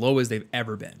as low as they've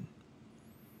ever been.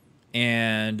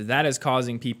 And that is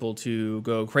causing people to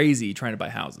go crazy trying to buy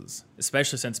houses,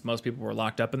 especially since most people were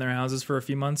locked up in their houses for a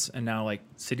few months. And now like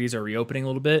cities are reopening a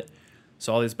little bit.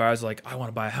 So all these buyers are like, I want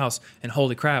to buy a house. And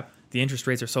holy crap, the interest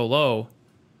rates are so low.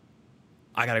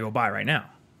 I got to go buy right now.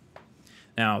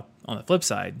 Now, on the flip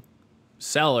side,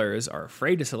 sellers are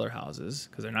afraid to sell their houses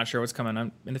because they're not sure what's coming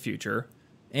on in the future.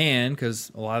 And because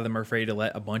a lot of them are afraid to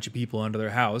let a bunch of people into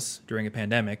their house during a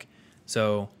pandemic.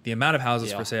 So the amount of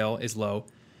houses for sale is low.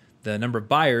 The number of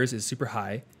buyers is super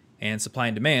high. And supply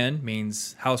and demand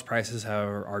means house prices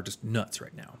are just nuts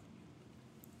right now.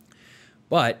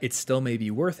 But it still may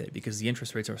be worth it because the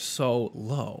interest rates are so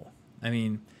low. I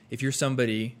mean, if you're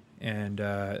somebody, and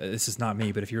this is not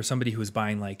me, but if you're somebody who's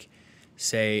buying like,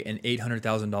 say, an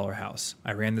 $800,000 house,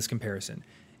 I ran this comparison.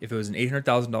 If it was an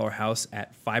 $800,000 house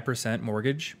at 5%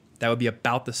 mortgage, that would be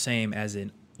about the same as a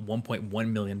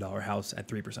 $1.1 million house at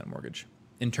 3% mortgage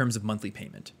in terms of monthly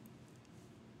payment.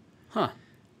 Huh.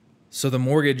 So the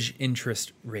mortgage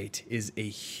interest rate is a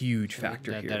huge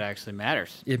factor here. That actually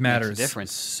matters. It matters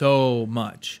so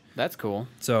much. That's cool.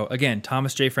 So again,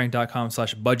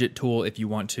 thomasjfrank.com/budget tool if you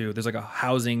want to. There's like a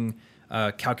housing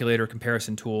calculator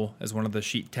comparison tool as one of the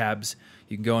sheet tabs.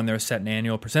 You can go in there, set an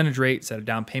annual percentage rate, set a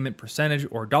down payment percentage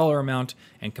or dollar amount,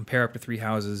 and compare up to 3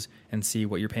 houses and see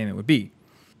what your payment would be.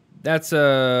 That's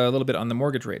a little bit on the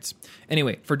mortgage rates.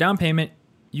 Anyway, for down payment,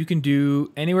 you can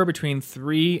do anywhere between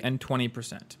 3 and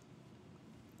 20%.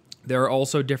 There are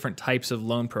also different types of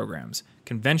loan programs.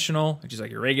 Conventional, which is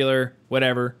like your regular,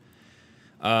 whatever.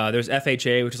 There's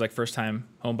FHA, which is like first-time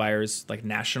home buyers, like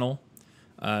national.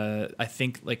 I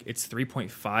think like it's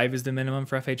 3.5 is the minimum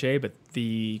for FHA, but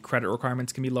the credit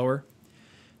requirements can be lower.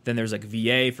 Then there's like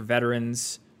VA for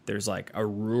veterans. There's like a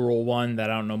rural one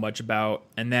that I don't know much about.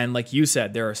 And then like you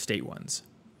said, there are state ones.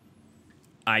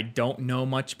 I don't know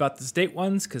much about the state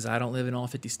ones because I don't live in all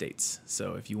 50 states.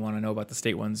 So if you want to know about the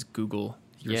state ones, Google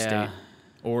your state.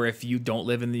 Or if you don't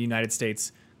live in the United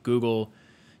States, Google,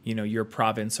 your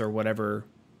province or whatever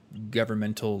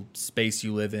governmental space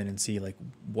you live in and see like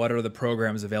what are the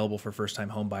programs available for first-time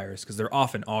home buyers, because there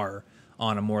often are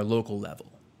on a more local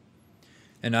level.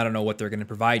 And I don't know what they're going to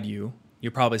provide you.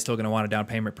 You're probably still going to want a down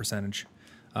payment percentage.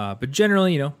 But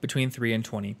generally, between 3 and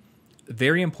 20.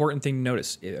 Very important thing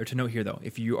to note here, though.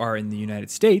 If you are in the United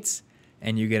States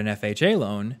and you get an FHA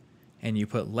loan and you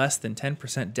put less than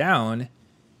 10% down,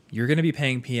 you're going to be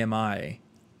paying PMI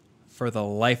for the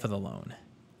life of the loan.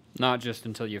 Not just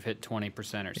until you've hit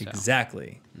 20% or so.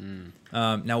 Exactly.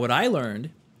 Now, what I learned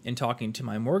in talking to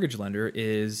my mortgage lender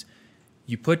is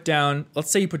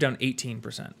let's say you put down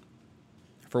 18%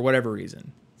 for whatever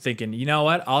reason. Thinking, you know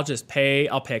what, I'll pay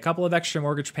a couple of extra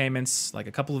mortgage payments, like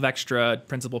a couple of extra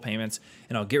principal payments,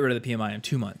 and I'll get rid of the PMI in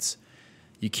 2 months.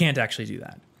 You can't actually do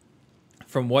that.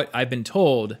 From what I've been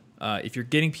told, if you're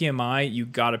getting PMI, you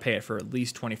got to pay it for at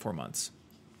least 24 months.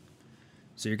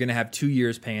 So you're going to have 2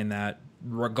 years paying that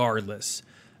regardless.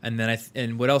 And then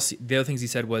and what else? The other things he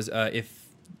said was if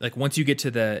like once you get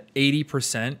to the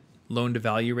 80% loan to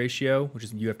value ratio, which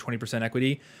is you have 20%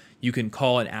 equity, you can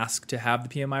call and ask to have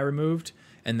the PMI removed.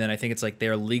 And then I think it's like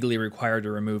they're legally required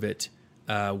to remove it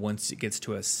once it gets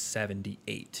to a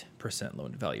 78%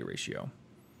 loan to value ratio.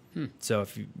 So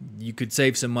if you could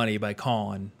save some money by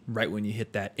calling right when you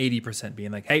hit that 80%,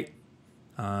 being like, hey,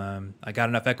 I got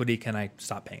enough equity. Can I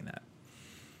stop paying that?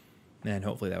 And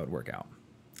hopefully that would work out.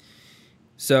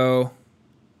 So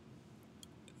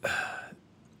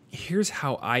here's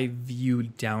how I view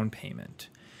down payment.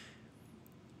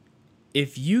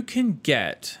 If you can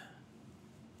get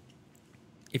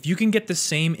the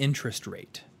same interest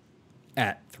rate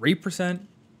at 3%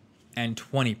 and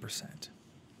 20%,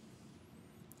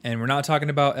 and we're not talking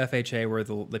about FHA where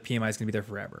the PMI is going to be there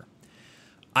forever.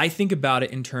 I think about it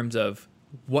in terms of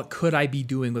what could I be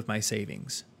doing with my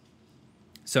savings?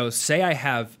 So say I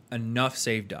have enough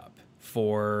saved up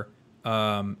for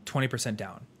 20%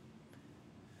 down.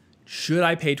 Should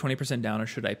I pay 20% down or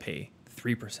should I pay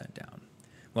 3% down?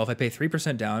 Well, if I pay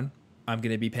 3% down, I'm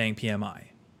going to be paying PMI.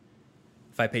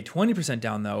 If I pay 20%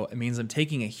 down, though, it means I'm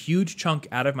taking a huge chunk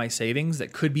out of my savings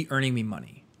that could be earning me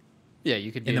money. Yeah,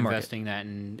 you could be investing that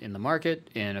in the market,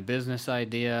 in a business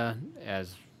idea,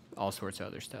 as all sorts of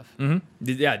other stuff.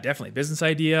 Mm-hmm. Yeah, definitely. Business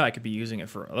idea. I could be using it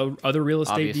for other real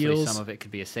estate deals. Obviously, some of it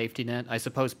could be a safety net. I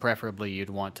suppose preferably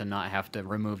you'd want to not have to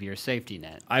remove your safety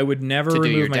net. I would never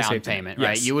remove your my down safety payment, net.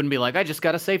 right? Yes. You wouldn't be like, I just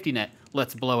got a safety net.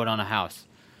 Let's blow it on a house.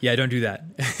 Yeah, don't do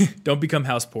that. Don't become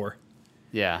house poor.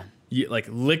 Yeah. Like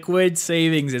liquid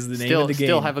savings is the name of the game.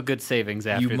 Still have a good savings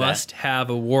after that. You must have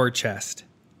a war chest.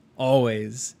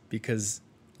 Always. Because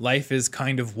life is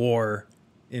kind of war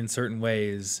in certain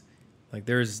ways. Like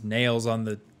there's nails on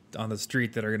the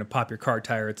street that are going to pop your car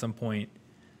tire at some point.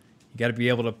 You got to be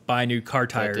able to buy new car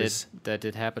tires. That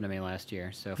did happen to me last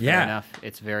year. So fair enough.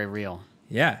 It's very real.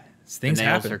 Yeah. Things the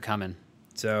nails happen. are coming.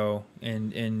 So,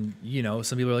 and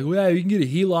some people are like, well, you can get a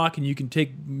HELOC and you can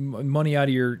take money out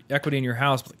of your equity in your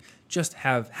house. But just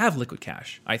have liquid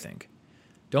cash, I think.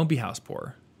 Don't be house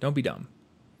poor. Don't be dumb.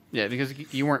 Yeah,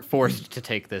 because you weren't forced to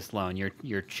take this loan.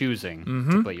 You're choosing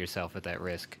to put yourself at that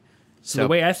risk. So the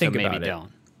way I think about maybe it,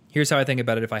 don't. Here's how I think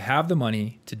about it. If I have the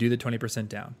money to do the 20%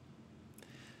 down,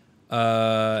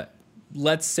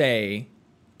 let's say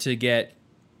to get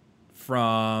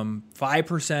from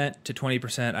 5% to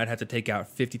 20%, I'd have to take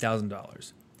out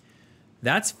 $50,000.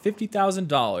 That's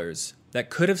 $50,000 that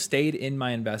could have stayed in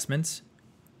my investments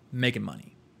making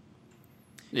money.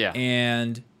 Yeah.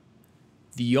 And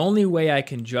the only way I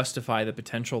can justify the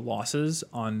potential losses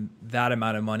on that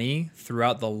amount of money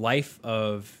throughout the life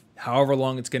of however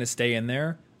long it's going to stay in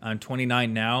there. I'm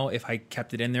 29 now. If I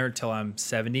kept it in there until I'm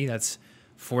 70, that's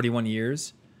 41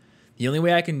 years. The only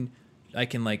way I can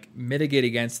like mitigate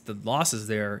against the losses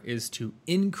there is to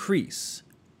increase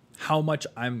how much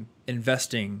I'm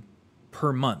investing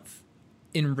per month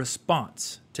in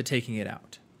response to taking it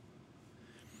out.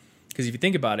 Because if you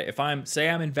think about it, if I'm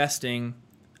investing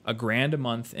 $1,000 a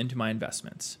month into my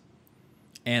investments,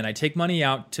 and I take money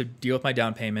out to deal with my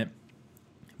down payment,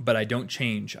 but I don't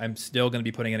change, I'm still going to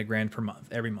be putting in $1,000 per month,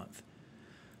 every month.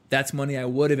 That's money I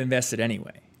would have invested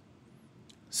anyway.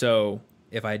 So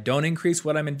if I don't increase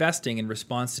what I'm investing in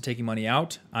response to taking money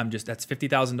out, that's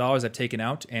 $50,000 I've taken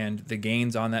out, and the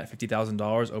gains on that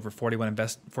 $50,000 over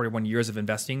 41 years of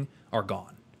investing are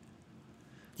gone.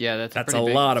 Yeah, that's a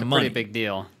lot of money. Pretty big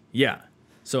deal. Yeah.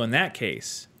 So in that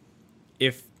case,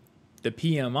 if the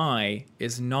PMI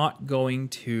is not going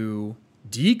to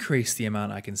decrease the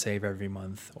amount I can save every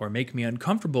month or make me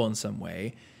uncomfortable in some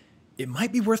way, it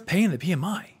might be worth paying the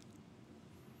PMI.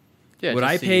 Yeah, would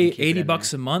I so pay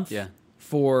 $80 a month Yeah.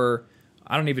 for,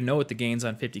 I don't even know what the gains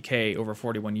on 50K over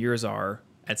 41 years are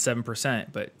at 7%,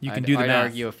 but you can do the math. I'd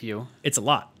argue a few. It's a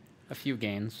lot. A few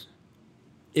gains.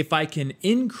 If I can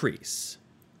increase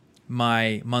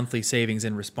my monthly savings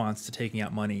in response to taking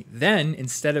out money, then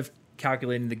instead of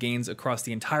calculating the gains across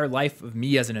the entire life of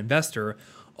me as an investor,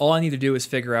 all I need to do is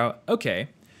figure out, okay,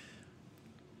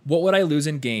 what would I lose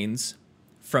in gains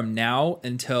from now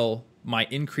until my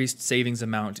increased savings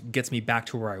amount gets me back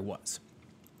to where I was?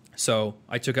 So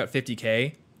I took out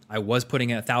 50K. I was putting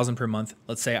in $1,000 per month.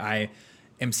 Let's say I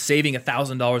am saving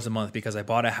 $1,000 a month because I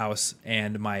bought a house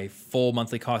and my full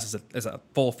monthly cost is a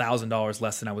full $1,000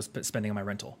 less than I was spending on my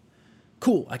rental.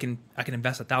 Cool. I can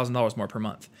invest $1,000 more per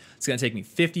month. It's going to take me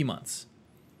 50 months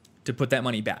to put that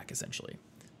money back, essentially.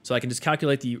 So I can just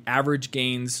calculate the average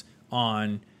gains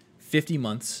on 50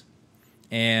 months.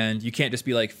 And you can't just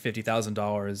be like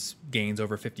 $50,000 gains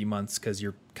over 50 months because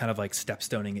you're kind of like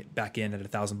stepstoning it back in at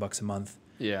 $1,000 a month.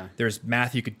 Yeah. There's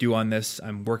math you could do on this.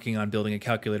 I'm working on building a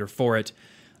calculator for it.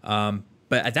 But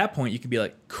at that point, you could be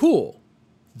like, cool,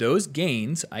 those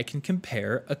gains I can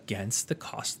compare against the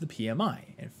cost of the PMI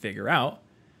and figure out,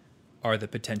 are the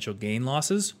potential gain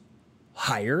losses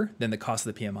higher than the cost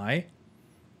of the PMI?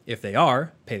 If they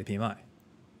are, pay the PMI.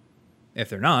 If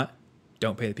they're not,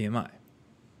 don't pay the PMI.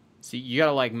 So you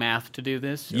gotta like math to do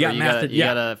this? Yeah, you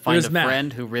gotta find a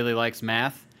friend who really likes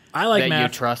math. I like that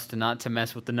math. You trust not to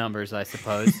mess with the numbers, I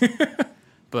suppose.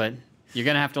 But you're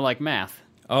gonna have to like math.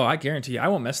 Oh, I guarantee you, I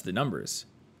won't mess with the numbers.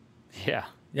 Yeah.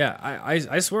 Yeah,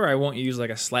 I swear I won't use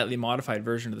like a slightly modified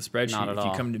version of the spreadsheet Not at if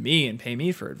all. you come to me and pay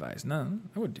me for advice. No,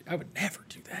 I would never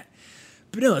do that.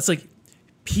 But no, it's like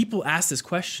people ask this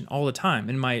question all the time,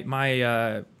 and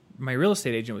my real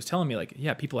estate agent was telling me, like,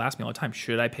 yeah, people ask me all the time,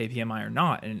 should I pay PMI or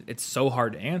not? And it's so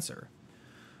hard to answer.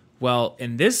 Well,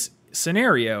 in this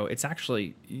scenario, it's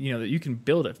actually, you can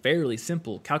build a fairly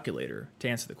simple calculator to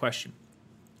answer the question.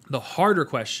 The harder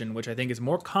question, which I think is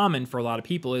more common for a lot of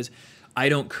people, is I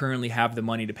don't currently have the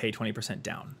money to pay 20%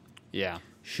 down. Yeah.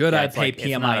 Should I pay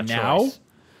PMI now?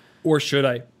 Or should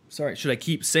I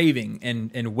keep saving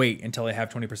and wait until I have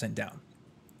 20% down?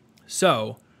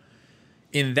 So,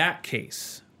 in that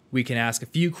case, we can ask a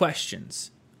few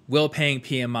questions. Will paying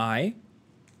PMI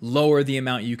lower the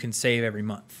amount you can save every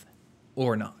month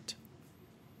or not?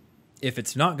 If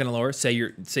it's not going to lower, say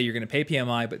you're going to pay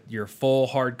PMI, but your full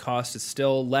hard cost is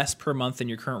still less per month than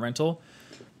your current rental,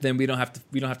 then we don't have to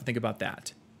think about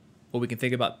that. What we can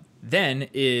think about then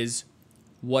is,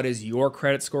 what is your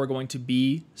credit score going to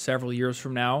be several years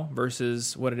from now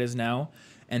versus what it is now?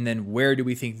 And then where do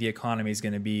we think the economy is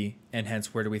going to be, and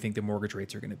hence where do we think the mortgage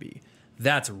rates are going to be?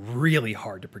 That's really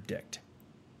hard to predict.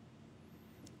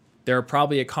 There are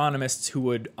probably economists who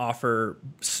would offer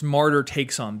smarter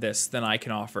takes on this than I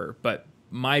can offer, but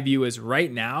my view is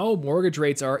right now, mortgage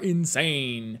rates are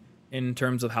insane in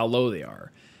terms of how low they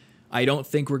are. I don't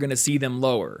think we're going to see them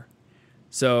lower.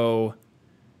 So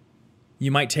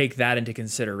you might take that into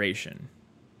consideration.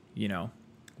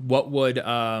 What would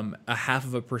a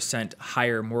 0.5%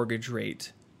 higher mortgage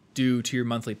rate do to your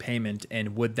monthly payment,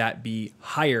 and would that be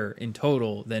higher in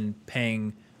total than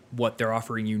paying what they're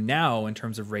offering you now in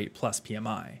terms of rate plus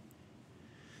PMI?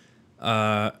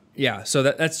 So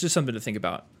that's just something to think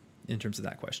about in terms of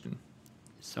that question.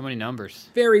 So many numbers.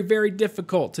 Very, very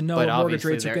difficult to know but what mortgage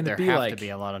rates are going to be like. There have to be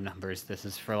a lot of numbers. This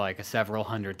is for like a several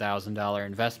 $100,000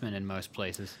 investment in most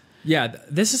places. Yeah,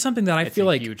 this is something that I feel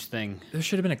like it's a huge thing. There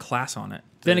should have been a class on it.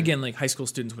 Then again, like high school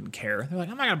students wouldn't care. They're like,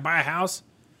 I'm not going to buy a house.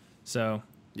 So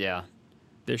yeah,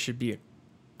 there should be a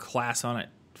class on it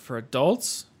for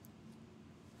adults.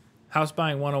 House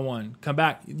buying 101.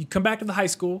 You come back to the high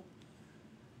school.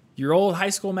 Your old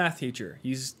high school math teacher.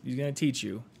 He's going to teach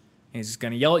you. And he's just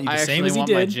going to yell at you the same as he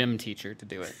did. I actually want my gym teacher to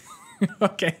do it.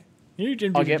 Okay. Your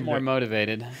gym teacher. I'll get more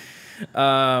motivated.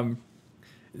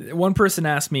 One person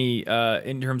asked me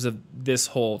in terms of this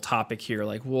whole topic here,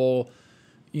 like, well,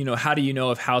 how do you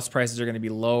know if house prices are going to be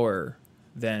lower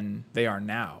than they are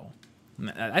now?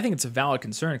 I think it's a valid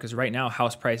concern because right now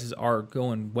house prices are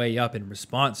going way up in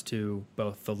response to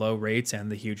both the low rates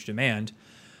and the huge demand.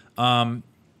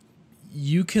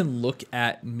 You can look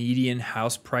at median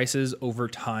house prices over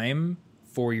time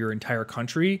for your entire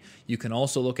country. You can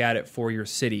also look at it for your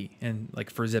city and like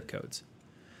for zip codes.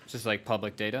 It's just like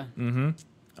public data.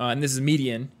 And this is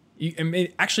median.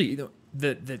 Actually,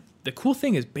 the cool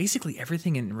thing is basically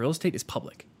everything in real estate is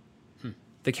public.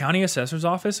 The county assessor's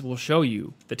office will show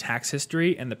you the tax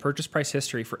history and the purchase price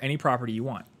history for any property you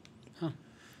want.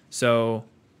 So,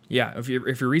 yeah, if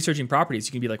you're researching properties,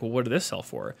 you can be like, well, what did this sell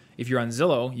for? If you're on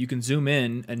Zillow, you can zoom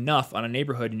in enough on a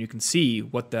neighborhood and you can see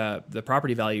what the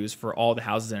property values for all the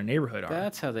houses in a neighborhood are.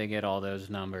 That's how they get all those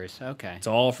numbers. Okay. It's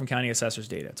all from county assessor's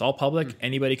data. It's all public.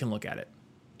 Anybody can look at it.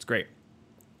 It's great.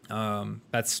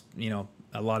 That's,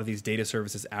 a lot of these data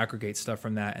services aggregate stuff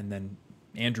from that, and then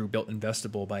Andrew built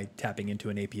Investable by tapping into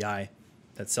an API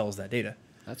that sells that data.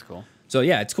 That's cool. So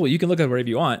yeah, it's cool. You can look at whatever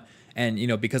you want. And,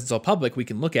 because it's all public, we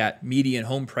can look at median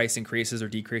home price increases or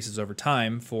decreases over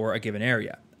time for a given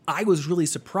area. I was really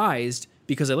surprised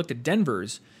because I looked at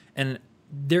Denver's, and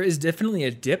there is definitely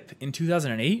a dip in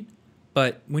 2008.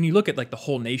 But when you look at like the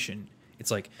whole nation,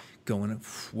 it's like going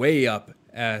way up,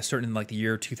 starting in like the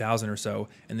year 2000 or so.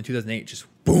 And then 2008 just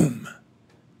boom,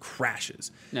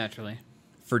 crashes. Naturally.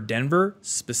 For Denver,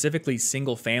 specifically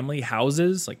single family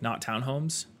houses, like not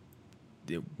townhomes,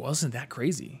 it wasn't that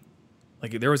crazy.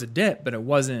 Like there was a dip, but it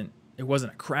wasn't a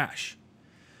crash.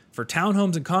 For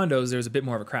townhomes and condos, there's a bit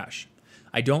more of a crash.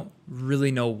 I don't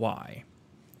really know why.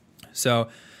 So,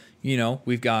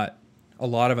 we've got a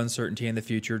lot of uncertainty in the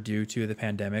future due to the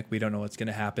pandemic. We don't know what's going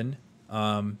to happen.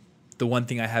 The one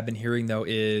thing I have been hearing though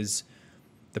is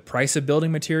the price of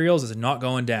building materials is not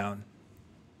going down.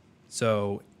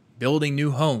 So building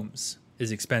new homes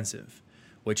is expensive,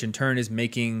 which in turn is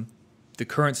making the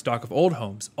current stock of old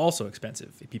homes also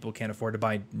expensive. If people can't afford to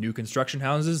buy new construction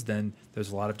houses, then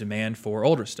there's a lot of demand for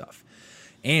older stuff.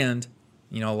 And,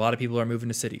 a lot of people are moving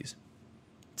to cities.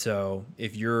 So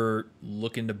if you're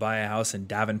looking to buy a house in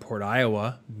Davenport,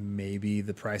 Iowa, maybe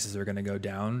the prices are going to go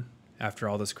down after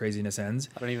all this craziness ends.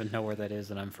 I don't even know where that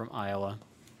is, and I'm from Iowa.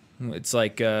 It's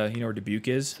like, where Dubuque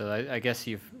is? So I guess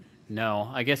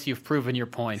you've proven your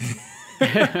point.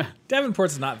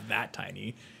 Davenport's not that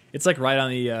tiny. It's like right on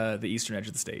the eastern edge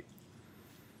of the state.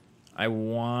 I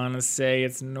want to say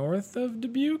it's north of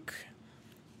Dubuque.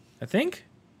 I think.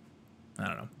 I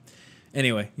don't know.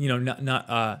 Anyway,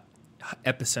 not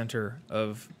epicenter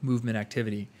of movement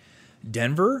activity.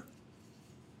 Denver,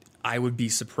 I would be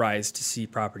surprised to see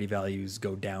property values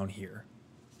go down here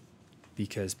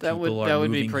because people are moving here in droves. That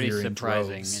would be pretty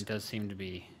surprising. It does seem to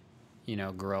be,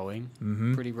 growing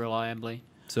pretty reliably.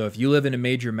 So if you live in a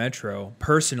major metro,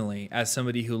 personally, as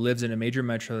somebody who lives in a major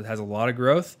metro that has a lot of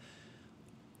growth,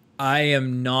 I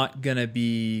am not going to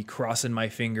be crossing my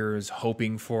fingers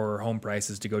hoping for home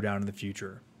prices to go down in the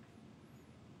future.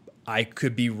 I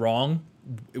could be wrong.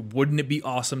 Wouldn't it be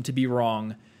awesome to be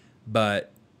wrong?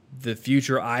 But the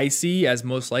future I see as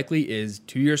most likely is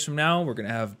 2 years from now, we're going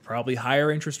to have probably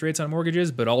higher interest rates on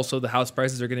mortgages, but also the house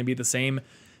prices are going to be the same,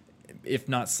 if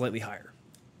not slightly higher.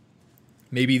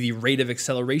 Maybe the rate of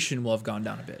acceleration will have gone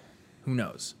down a bit. Who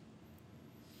knows?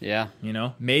 Yeah.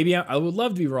 Maybe I would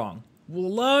love to be wrong. Would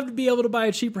love to be able to buy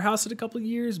a cheaper house in a couple of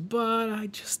years, but I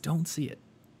just don't see it.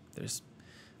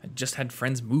 I just had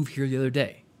friends move here the other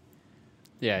day.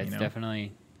 Yeah, it's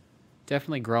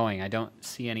definitely growing. I don't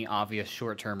see any obvious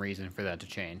short-term reason for that to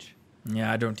change.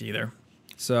 Yeah, I don't either.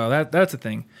 So that's the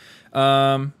thing.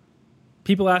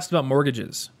 People asked about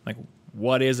mortgages. Like,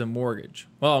 what is a mortgage?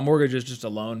 Well, a mortgage is just a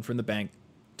loan from the bank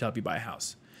to help you buy a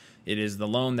house. It is the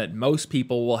loan that most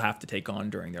people will have to take on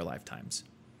during their lifetimes.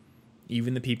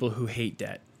 Even the people who hate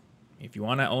debt. If you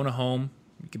want to own a home,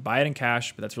 you can buy it in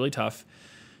cash, but that's really tough.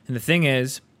 And the thing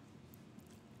is,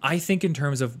 I think in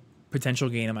terms of potential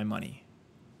gain on my money.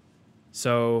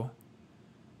 So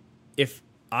if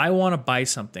I want to buy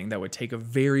something that would take a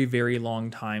very, very long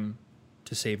time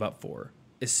to save up for,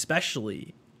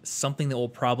 especially something that will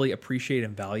probably appreciate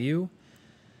in value,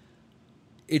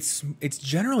 it's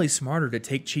generally smarter to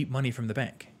take cheap money from the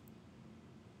bank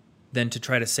than to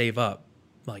try to save up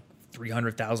like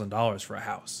 $300,000 for a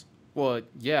house. Well,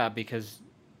 yeah, because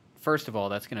first of all,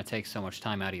 that's going to take so much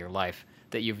time out of your life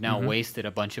that you've now wasted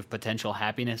a bunch of potential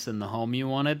happiness in the home you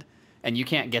wanted, and you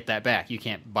can't get that back. You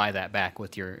can't buy that back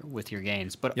with your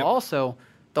gains. But also,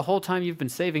 the whole time you've been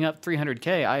saving up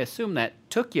 $300K, I assume that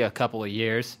took you a couple of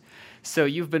years. So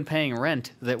you've been paying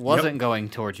rent that wasn't going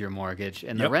towards your mortgage,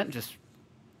 and the rent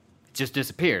just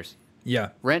disappears. Yeah.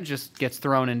 Rent just gets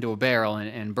thrown into a barrel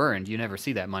and burned. You never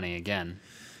see that money again.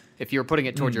 If you're putting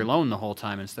it towards your loan the whole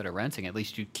time instead of renting, at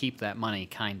least you keep that money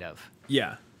kind of.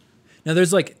 Yeah. Now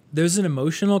there's an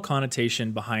emotional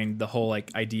connotation behind the whole like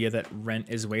idea that rent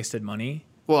is wasted money.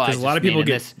 Well, a lot of people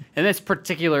in this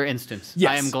particular instance,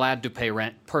 yes. I am glad to pay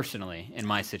rent personally in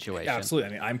my situation. Yeah,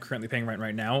 absolutely. I mean, I'm currently paying rent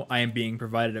right now. I am being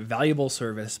provided a valuable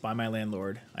service by my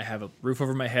landlord. I have a roof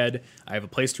over my head. I have a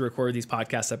place to record these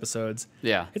podcast episodes.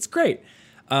 Yeah. It's great.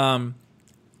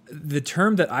 The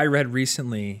term that I read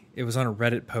recently, it was on a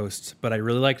Reddit post, but I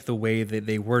really liked the way that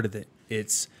they worded it.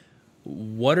 It's,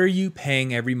 what are you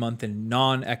paying every month in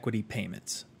non-equity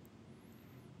payments?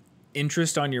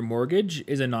 Interest on your mortgage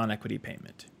is a non-equity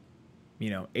payment.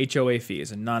 HOA fee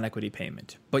is a non-equity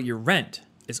payment. But your rent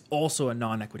is also a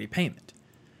non-equity payment.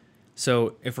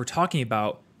 So if we're talking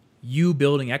about you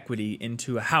building equity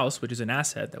into a house, which is an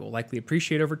asset that will likely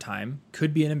appreciate over time,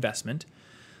 could be an investment,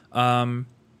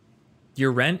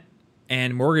 your rent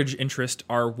and mortgage interest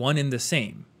are one and the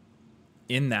same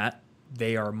in that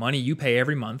they are money you pay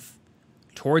every month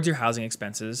towards your housing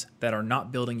expenses that are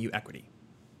not building you equity.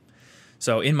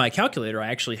 So in my calculator, I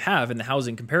actually have in the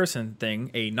housing comparison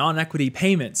thing a non-equity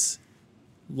payments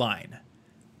line.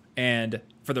 And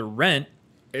for the rent,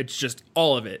 it's just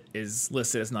all of it is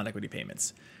listed as non-equity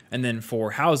payments. And then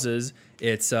for houses,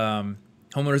 it's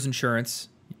homeowners insurance,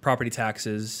 property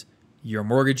taxes, your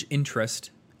mortgage interest,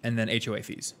 and then HOA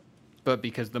fees. But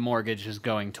because the mortgage is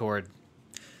going toward...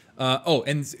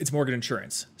 and it's mortgage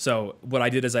insurance. So what I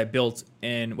did is I built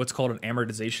in what's called an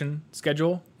amortization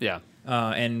schedule. Yeah.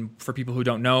 And for people who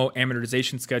don't know,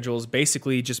 amortization schedules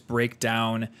basically just break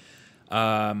down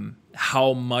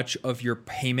how much of your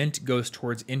payment goes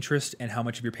towards interest and how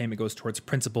much of your payment goes towards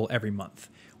principal every month.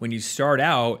 When you start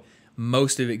out,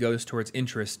 most of it goes towards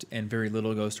interest and very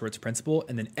little goes towards principal.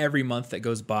 And then every month that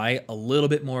goes by, a little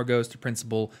bit more goes to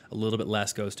principal, a little bit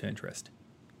less goes to interest.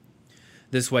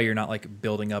 This way, you're not like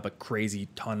building up a crazy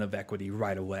ton of equity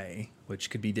right away, which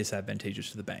could be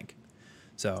disadvantageous to the bank.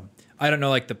 So I don't know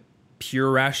like the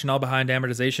pure rationale behind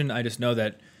amortization. I just know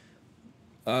that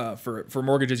for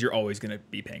mortgages, you're always going to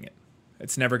be paying it.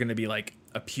 It's never going to be like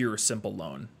a pure simple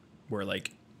loan where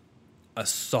like a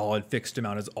solid fixed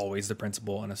amount is always the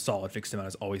principal and a solid fixed amount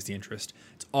is always the interest.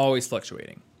 It's always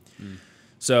fluctuating.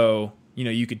 So,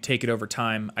 you could take it over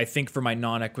time. I think for my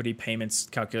non-equity payments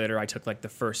calculator, I took like the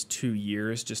first 2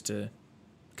 years just to,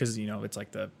 because, it's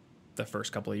like the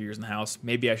first couple of years in the house.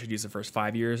 Maybe I should use the first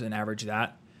 5 years and average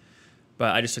that.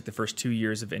 But I just took the first 2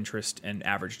 years of interest and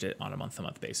averaged it on a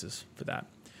month-to-month basis for that.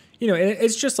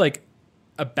 It's just like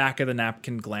a back of the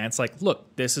napkin glance. Like,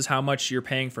 look, this is how much you're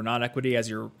paying for non-equity as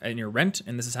your rent,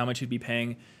 and this is how much you'd be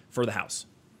paying for the house.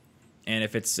 And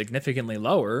if it's significantly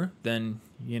lower, then,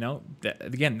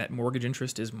 that mortgage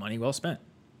interest is money well spent.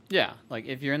 Yeah, like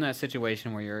if you're in that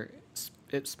situation where you're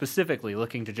specifically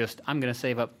looking to just, I'm going to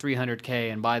save up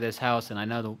 $300K and buy this house, and I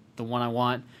know the one I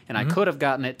want, and I could have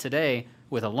gotten it today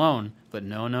with a loan, but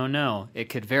no. It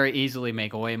could very easily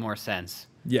make way more sense.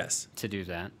 Yes. To do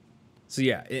that. So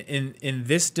yeah, in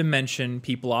this dimension,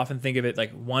 people often think of it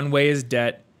like one way is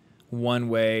debt, one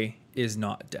way is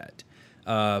not debt.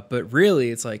 But really,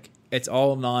 it's like it's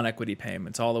all non-equity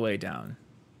payments all the way down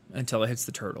until it hits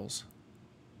the turtles.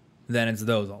 Then it's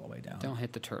those all the way down. Don't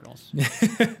hit the turtles.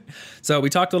 So we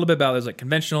talked a little bit about there's like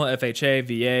conventional, FHA,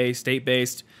 VA,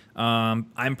 state-based.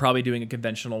 I'm probably doing a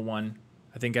conventional one.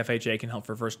 I think FHA can help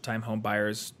for first-time home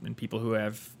buyers and people who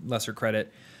have lesser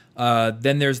credit.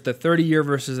 Then there's the 30-year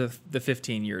versus the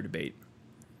 15-year debate.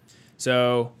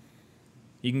 So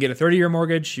you can get a 30-year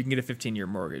mortgage, you can get a 15-year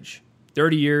mortgage.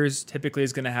 30 years typically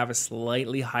is going to have a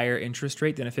slightly higher interest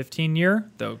rate than a 15-year,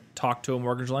 though talk to a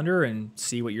mortgage lender and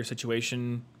see what your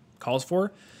situation calls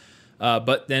for.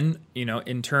 But then,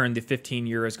 in turn, the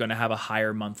 15-year is going to have a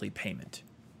higher monthly payment.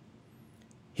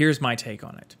 Here's my take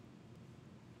on it.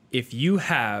 If you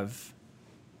have,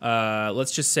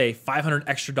 let's just say $500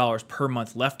 extra per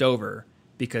month left over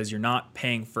because you're not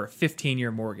paying for a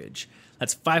 15-year mortgage,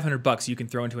 that's $500 you can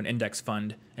throw into an index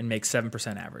fund and make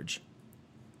 7% average.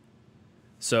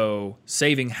 So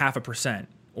saving 0.5%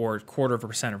 or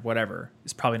 0.25% or whatever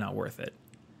is probably not worth it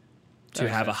to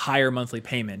have a higher monthly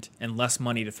payment and less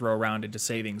money to throw around into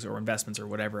savings or investments or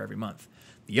whatever every month.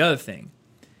 The other thing,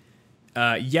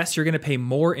 yes, you're going to pay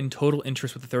more in total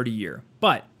interest with a 30-year,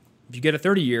 but if you get a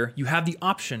 30-year, you have the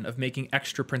option of making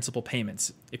extra principal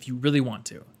payments if you really want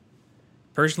to.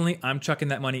 Personally, I'm chucking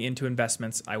that money into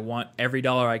investments. I want every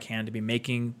dollar I can to be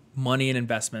making money in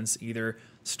investments, either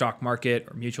stock market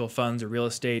or mutual funds or real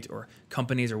estate or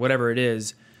companies or whatever it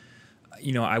is.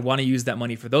 I want to use that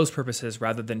money for those purposes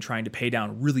rather than trying to pay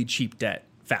down really cheap debt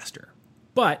faster.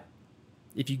 But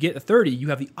If you get a 30, you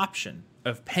have the option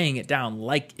of paying it down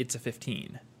like it's a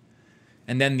 15.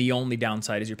 And then the only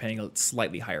downside is you're paying a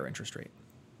slightly higher interest rate.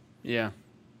 Yeah.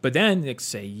 But then, like,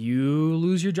 say you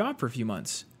lose your job for a few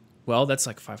months. Well, that's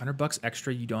like $500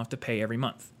 extra you don't have to pay every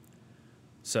month.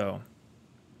 So,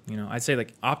 I'd say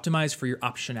like optimize for your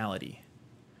optionality.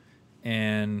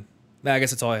 And I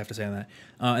guess that's all I have to say on that.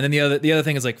 And then the other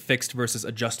thing is like fixed versus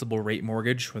adjustable rate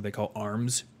mortgage, what they call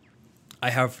ARMs.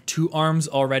 I have 2 ARMs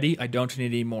already. I don't need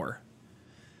any more.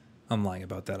 I'm lying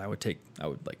about that. I would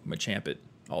like Machamp it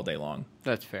all day long.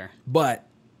 That's fair. But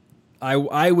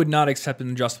I would not accept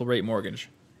an adjustable rate mortgage.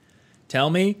 Tell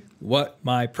me what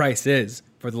my price is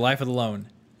for the life of the loan.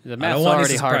 The math's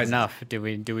already hard enough. Do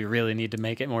we really need to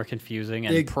make it more confusing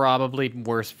and probably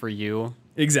worse for you?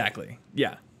 Exactly.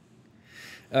 Yeah.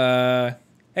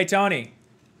 Hey, Tony.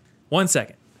 1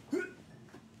 second.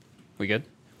 We good?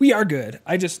 We are good.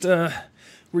 I just,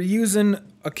 we're using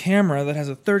a camera that has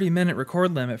a 30-minute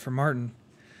record limit for Martin,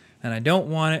 and I don't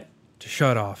want it to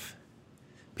shut off.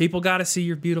 People got to see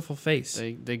your beautiful face.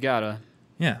 They gotta.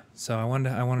 Yeah. So I wanted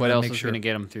to make sure. What else is going to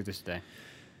get them through this day?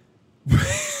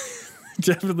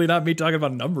 Definitely not me talking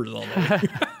about numbers all day.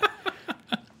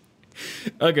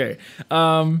 Okay.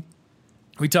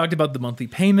 We talked about the monthly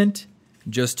payment.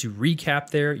 Just to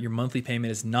recap there, your monthly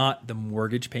payment is not the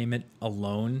mortgage payment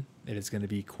alone. It is going to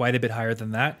be quite a bit higher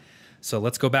than that. So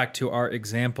let's go back to our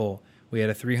example. We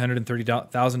had a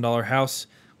 $330,000 house.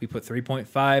 We put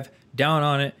 3.5 down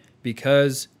on it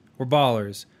because we're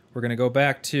ballers. We're going to go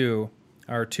back to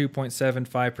our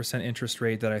 2.75% interest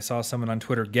rate that I saw someone on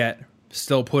Twitter get,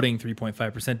 still putting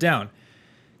 3.5% down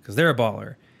because they're a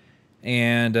baller.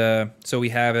 And so we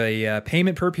have a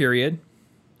payment per period,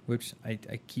 which I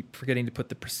keep forgetting to put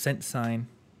the percent sign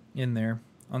in there.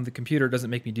 On the computer, it doesn't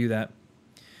make me do that.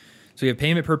 So you have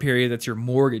payment per period. That's your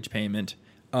mortgage payment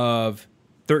of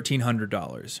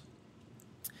 $1,300.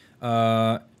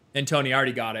 And Tony, I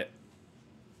already got it.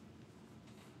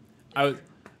 I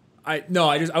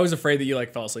was afraid that you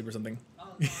like fell asleep or something.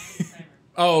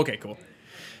 Oh, okay, cool.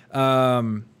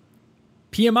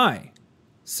 PMI.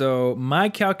 So my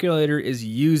calculator is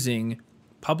using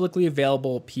publicly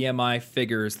available PMI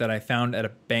figures that I found at a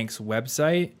bank's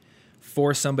website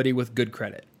for somebody with good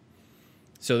credit.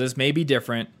 So this may be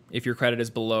different if your credit is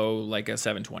below like a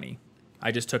 720.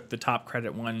 I just took the top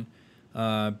credit one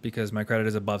because my credit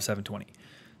is above 720.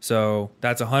 So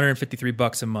that's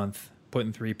 $153 a month,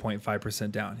 putting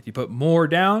 3.5% down. If you put more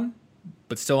down,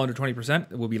 but still under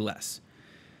 20%, it will be less.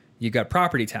 You got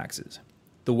property taxes.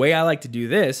 The way I like to do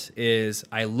this is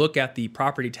I look at the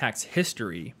property tax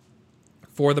history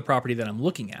for the property that I'm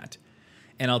looking at,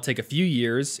 and I'll take a few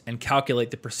years and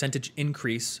calculate the percentage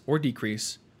increase or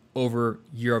decrease over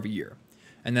year.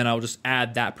 And then I'll just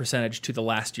add that percentage to the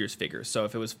last year's figures. So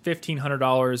if it was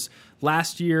 $1,500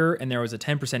 last year and there was a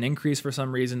 10% increase for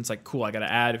some reason, it's like, cool, I got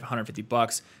to add $150.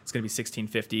 It's going to be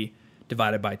 $1,650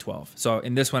 divided by 12. So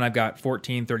in this one, I've got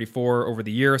 $1,434 over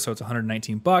the year. So it's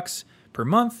 $119 per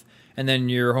month. And then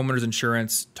your homeowner's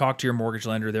insurance, talk to your mortgage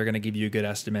lender. They're going to give you a good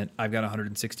estimate. I've got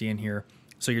 $160 in here.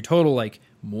 So your total like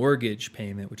mortgage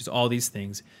payment, which is all these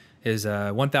things, is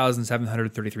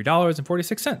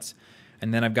 $1,733.46.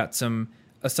 And then I've got some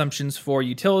assumptions for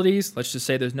utilities. Let's just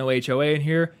say there's no HOA in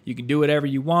here. You can do whatever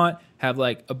you want. Have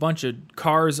like a bunch of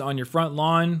cars on your front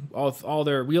lawn, all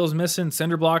their wheels missing,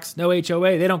 cinder blocks, no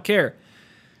HOA. They don't care.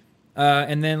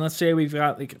 And then let's say we've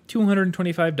got like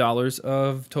 $225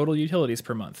 of total utilities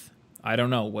per month. I don't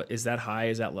know. What is that high?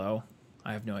 Is that low?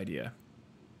 I have no idea.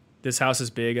 This house is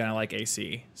big and I like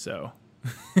AC, so.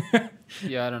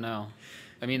 Yeah, I don't know.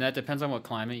 I mean, that depends on what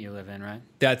climate you live in, right?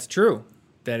 That's true.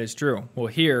 That is true. Well,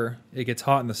 here, it gets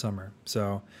hot in the summer.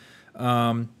 So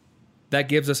that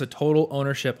gives us a total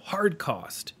ownership hard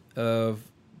cost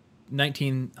of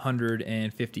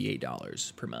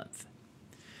 $1,958 per month.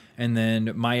 And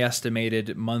then my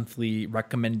estimated monthly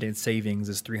recommended savings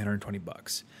is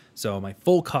 $320. So my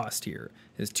full cost here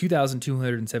is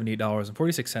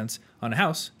 $2,278.46 on a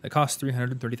house that costs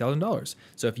 $330,000.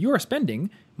 So if you are spending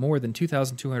more than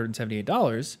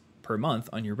 $2,278 per month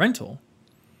on your rental,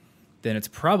 then it's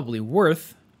probably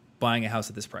worth buying a house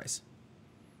at this price,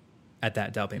 at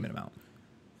that down payment amount.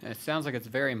 It sounds like it's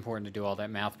very important to do all that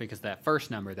math because that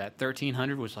first number, that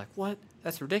 1,300, was like, what?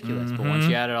 That's ridiculous. Mm-hmm. But once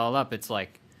you add it all up, it's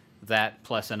like that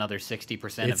plus another 60%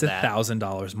 of that. It's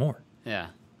 $1,000 more. Yeah.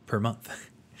 Per month.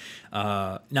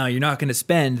 Now you're not going to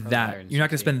spend that. You're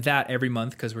not going to spend that every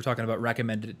month because we're talking about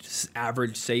recommended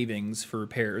average savings for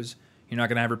repairs. You're not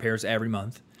going to have repairs every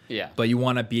month. Yeah. But you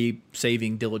want to be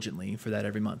saving diligently for that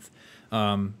every month.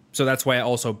 So that's why I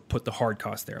also put the hard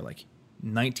cost there. Like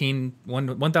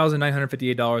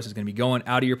 $1,958 is going to be going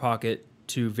out of your pocket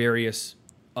to various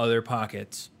other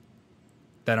pockets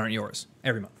that aren't yours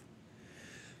every month.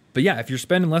 But yeah, if you're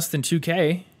spending less than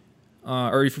 $2K,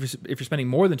 or if you're spending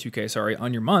more than $2K,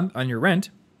 on your rent,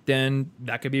 then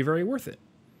that could be very worth it.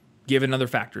 Given other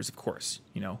factors, of course.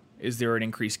 Is there an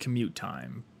increased commute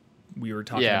time? We were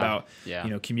talking about,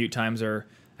 commute times are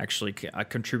actually a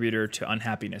contributor to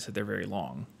unhappiness if they're very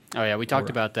long. Oh yeah, we talked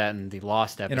about that in the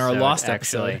Lost episode. In our Lost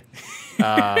episode.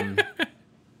 Then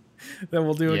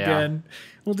we'll do again.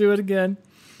 We'll do it again.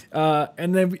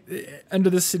 And then under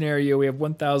this scenario, we have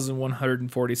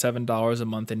 $1,147 a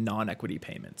month in non-equity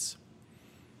payments.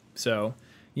 So,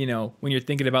 when you're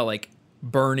thinking about like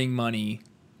burning money,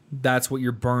 that's what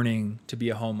you're burning to be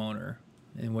a homeowner.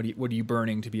 And what are you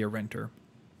burning to be a renter?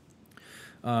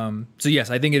 So yes,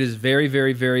 I think it is very,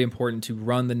 very, very important to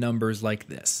run the numbers like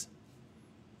this,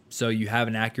 so you have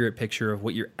an accurate picture of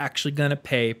what you're actually going to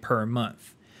pay per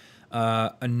month.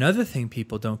 Another thing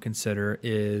people don't consider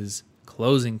is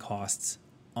closing costs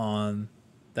on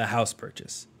the house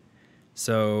purchase.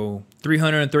 So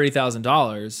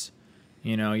 $330,000,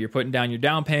 you're putting down your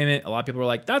down payment. A lot of people are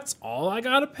like, that's all I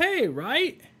got to pay,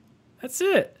 right? That's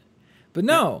it. But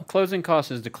no. Closing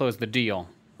costs is to close the deal,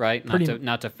 right?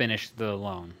 Not to finish the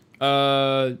loan.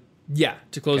 Yeah,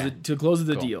 to close the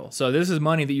Cool. deal. So this is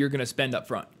money that you're going to spend up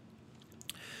front.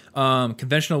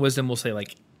 Conventional wisdom will say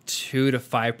like 2 to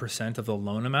 5% of the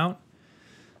loan amount.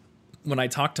 When I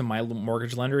talked to my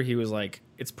mortgage lender, he was like,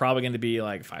 it's probably going to be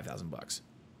like $5,000.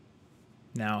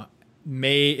 Now,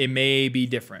 it may be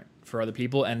different for other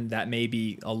people, and that may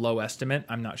be a low estimate.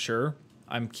 I'm not sure.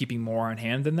 I'm keeping more on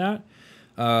hand than that.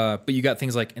 But you got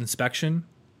things like inspection,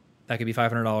 that could be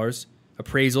 $500.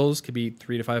 Appraisals could be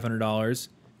 $300 to $500.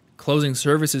 Closing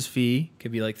services fee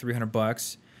could be like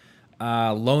 $300.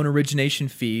 Loan origination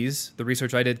fees. The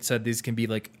research I did said these can be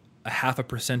like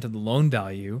 0.5% of the loan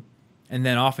value. And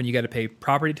then often you got to pay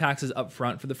property taxes up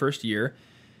front for the first year.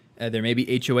 There may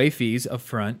be HOA fees up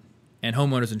front and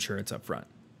homeowners insurance up front.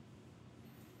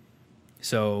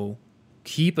 So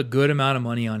keep a good amount of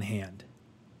money on hand.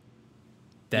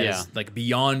 That is like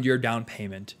beyond your down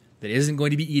payment. That isn't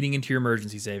going to be eating into your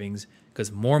emergency savings,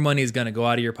 because more money is going to go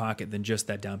out of your pocket than just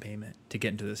that down payment to get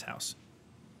into this house.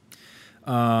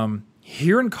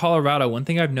 Here in Colorado, one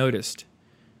thing I've noticed,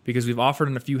 because we've offered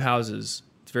in a few houses,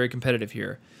 it's very competitive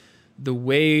here. The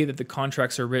way that the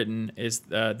contracts are written is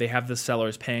they have the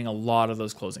sellers paying a lot of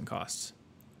those closing costs,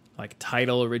 like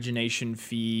title origination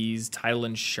fees, title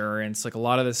insurance, like a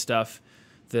lot of this stuff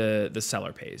the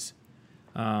seller pays,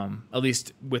 at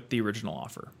least with the original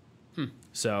offer.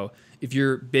 So if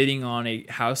you're bidding on a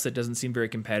house that doesn't seem very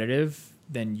competitive,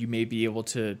 then you may be able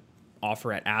to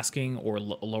offer at asking or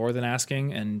lower than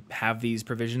asking and have these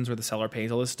provisions where the seller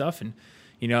pays all this stuff, and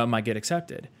it might get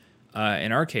accepted.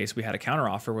 In our case, we had a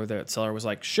counteroffer where the seller was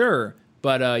like, sure,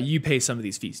 but you pay some of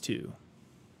these fees too.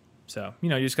 So, you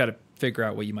just got to figure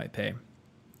out what you might pay.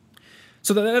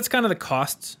 So that's kind of the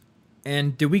costs.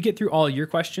 And did we get through all your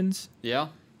questions? Yeah.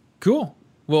 Cool.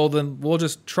 Well, then we'll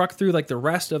just truck through like the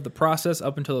rest of the process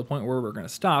up until the point where we're going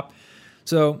to stop.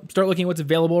 So start looking at what's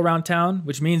available around town,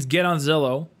 which means get on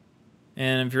Zillow.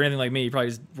 And if you're anything like me, you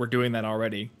probably were doing that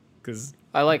already. Because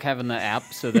I like having the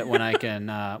app so that when I can,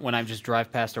 when I just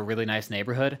drive past a really nice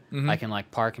neighborhood, I can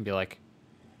like park and be like,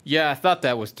 yeah, I thought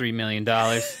that was $3 million.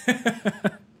 Got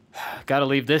to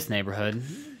leave this neighborhood.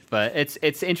 But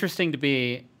it's interesting to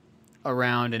be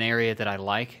around an area that I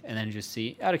like and then just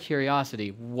see, out of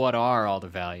curiosity, what are all the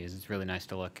values. It's really nice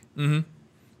to look.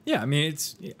 Yeah, I mean,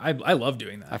 I love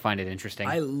doing that. I find it interesting.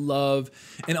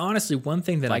 And honestly, one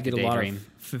thing that Like I get a a lot daydream. of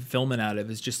fulfillment out of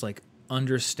is just like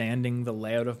understanding the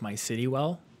layout of my city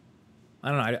well. I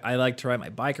don't know. I like to ride my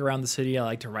bike around the city. I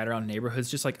like to ride around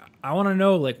neighborhoods. Just like, I want to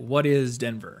know, like, what is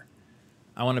Denver?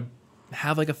 I want to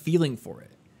have like a feeling for it.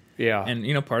 Yeah.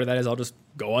 And, part of that is I'll just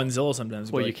go on Zillow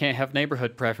sometimes. Well, you can't have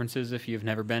neighborhood preferences if you've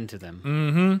never been to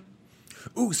them.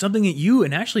 Ooh, something that you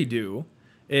and Ashley do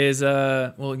is,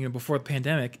 before the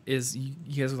pandemic, is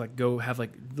you guys would like go have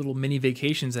like little mini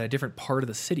vacations at a different part of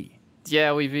the city.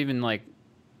 Yeah, we've even like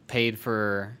paid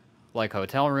for like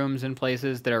hotel rooms in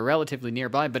places that are relatively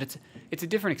nearby, but it's a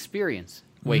different experience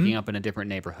waking up in a different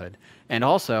neighborhood. And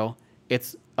also,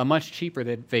 it's a much cheaper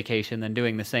vacation than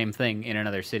doing the same thing in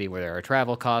another city where there are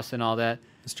travel costs and all that.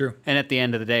 It's true. And at the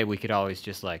end of the day, we could always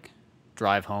just like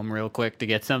drive home real quick to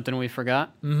get something we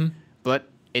forgot. But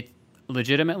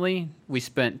legitimately, we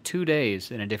spent 2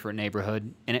 days in a different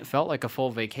neighborhood, and it felt like a full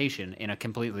vacation in a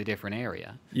completely different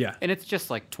area. Yeah. And it's just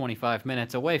like 25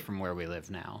 minutes away from where we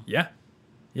live now. Yeah.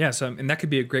 Yeah, so and that could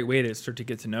be a great way to start to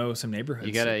get to know some neighborhoods.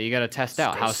 You gotta test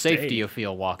out how safe do you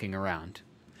feel walking around.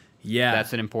 Yeah.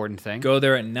 That's an important thing. Go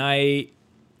there at night,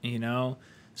 You know,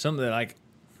 something that like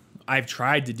I've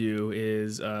tried to do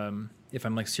is if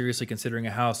I'm like seriously considering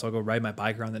a house, I'll go ride my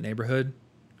bike around the neighborhood.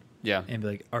 Yeah. And be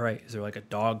like, all right, is there like a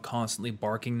dog constantly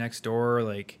barking next door?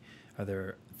 Like, are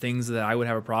there things that I would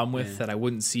have a problem with that I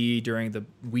wouldn't see during the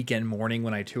weekend morning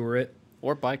when I tour it?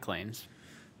 Or bike lanes.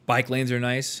 Bike lanes are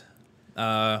nice.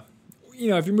 You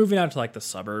know, if you're moving out to like the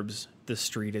suburbs, the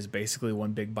street is basically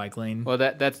one big bike lane. Well,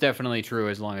 that's definitely true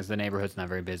as long as the neighborhood's not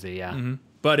very busy, yeah. Mm-hmm.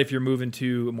 But if you're moving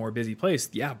to a more busy place,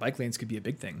 yeah, bike lanes could be a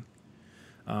big thing.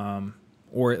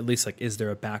 Or at least like, is there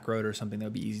a back road or something that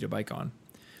would be easy to bike on?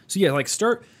 So yeah, like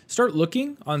start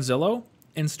looking on Zillow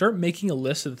and start making a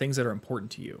list of the things that are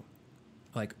important to you,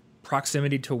 like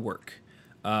proximity to work,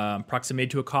 proximity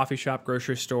to a coffee shop,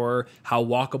 grocery store. How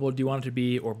walkable do you want it to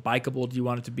be, or bikeable do you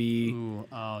want it to be? Ooh,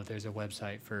 oh, there's a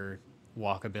website for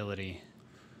walkability.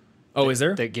 Oh, is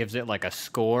there? That gives it like a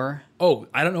score. Oh,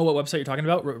 I don't know what website you're talking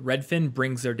about. Redfin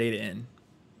brings their data in.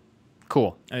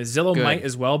 Cool. Zillow Good. might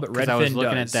as well, but Redfin does. I was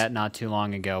looking at that not too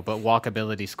long ago, but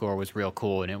walkability score was real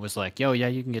cool, and it was like, yo, yeah,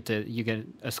 you get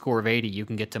a score of 80, you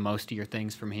can get to most of your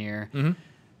things from here. Mm-hmm.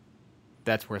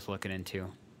 That's worth looking into.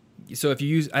 So if you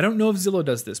use, I don't know if Zillow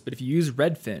does this, but if you use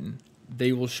Redfin,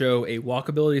 they will show a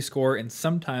walkability score and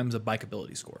sometimes a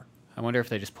bikeability score. I wonder if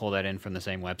they just pull that in from the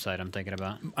same website I'm thinking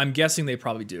about. I'm guessing they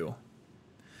probably do,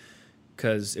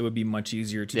 because it would be much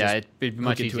easier to it'd be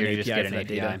much easier to just get an API.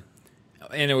 Data.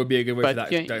 And it would be a good way for that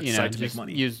site to make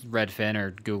money. Use Redfin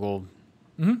or Google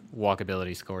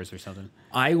walkability scores or something.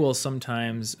 I will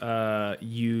sometimes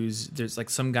use, there's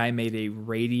like some guy made a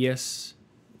radius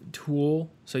tool,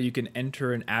 so you can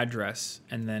enter an address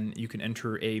and then you can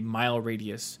enter a mile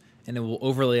radius, and it will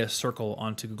overlay a circle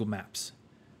onto Google Maps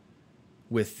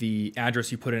with the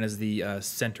address you put in as the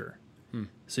center.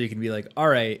 So you can be like, all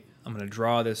right, I'm going to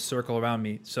draw this circle around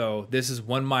me. So this is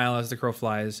 1 mile as the crow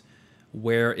flies.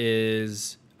 Where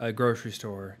is a grocery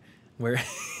store? Where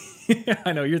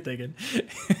I know you're thinking.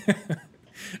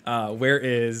 Where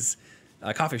is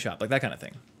a coffee shop? Like that kind of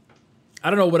thing. I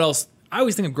don't know what else. I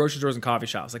always think of grocery stores and coffee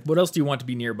shops. Like, what else do you want to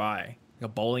be nearby? Like a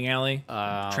bowling alley,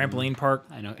 trampoline park.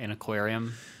 I know, an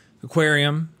aquarium.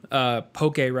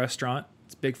 Poke restaurant.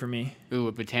 It's big for me. Ooh,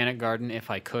 a botanic garden. If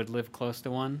I could live close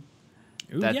to one.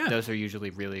 Those are usually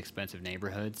really expensive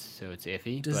neighborhoods, so it's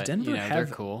iffy. Does but, Denver have they're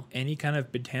cool. any kind of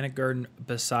botanic garden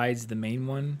besides the main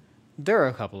one? There are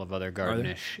a couple of other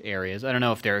gardenish areas. I don't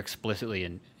know if they're explicitly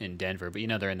in Denver, but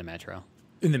they're in the metro.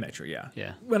 In the metro, yeah.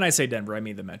 Yeah. When I say Denver, I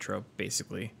mean the metro,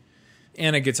 basically.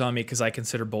 Anna gets on me because I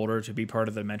consider Boulder to be part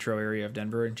of the metro area of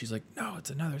Denver, and she's like, no, it's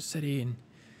another city. And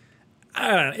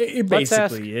I don't know. It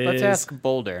basically is. Let's ask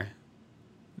Boulder.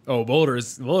 Oh,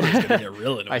 Boulder's going to get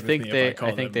real annoyed I think with me if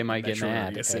I think they might get metro mad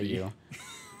area at city. you.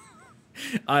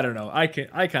 I don't know. I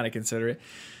kind of consider it.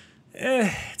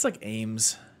 It's like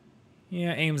Ames.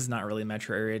 Yeah, Ames is not really a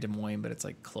metro area, Des Moines, but it's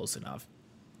like close enough.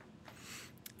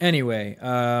 Anyway,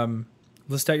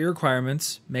 list out your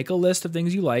requirements, make a list of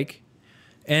things you like,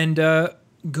 and go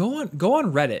on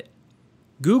Reddit.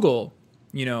 Google,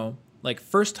 like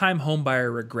first time home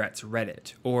buyer regrets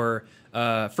Reddit, or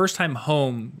first time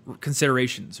home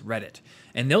considerations Reddit,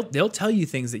 and they'll tell you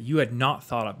things that you had not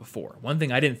thought of before. One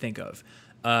thing I didn't think of: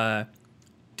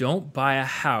 don't buy a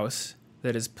house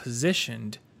that is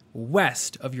positioned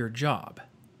west of your job.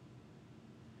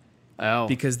 Oh,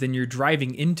 because then you're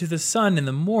driving into the sun in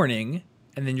the morning,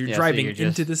 and then you're driving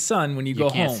into the sun when you go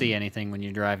home. You can't see anything when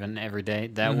you're driving every day.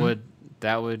 That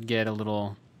would get a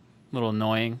little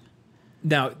annoying.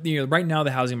 Now, right now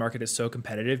the housing market is so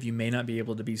competitive, you may not be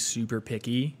able to be super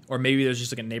picky, or maybe there's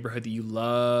just like a neighborhood that you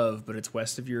love, but it's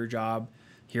west of your job.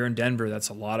 Here in Denver, that's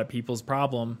a lot of people's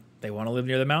problem. They want to live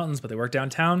near the mountains, but they work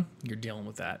downtown. You're dealing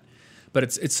with that. But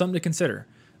it's something to consider.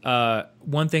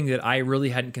 One thing that I really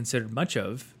hadn't considered much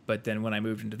of, but then when I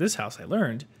moved into this house, I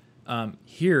learned,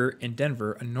 here in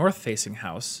Denver, a north-facing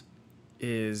house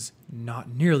is not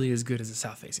nearly as good as a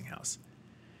south-facing house.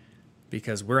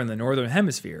 Because we're in the northern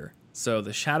hemisphere, so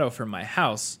the shadow from my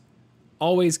house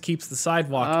always keeps the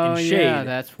sidewalk in shade. Yeah,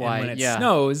 that's why. And when it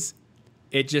snows,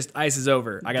 it just ices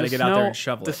over. I got to get out there and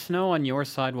shovel it. The snow on your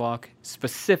sidewalk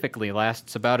specifically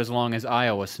lasts about as long as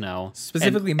Iowa snow.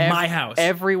 Specifically my house.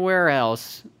 Everywhere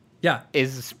else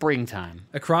is springtime.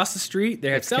 Across the street, they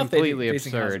have completely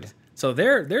absurd. Houses. So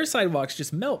their sidewalks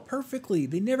just melt perfectly.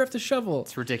 They never have to shovel.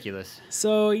 It's ridiculous.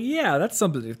 So yeah, that's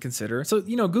something to consider. So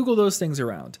Google those things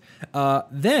around.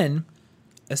 Then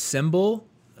assemble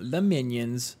the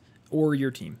minions or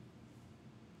your team.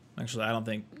 Actually, I don't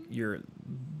think your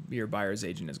buyer's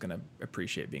agent is going to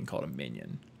appreciate being called a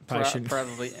minion. Probably shouldn't.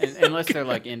 Probably, unless they're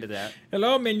like into that.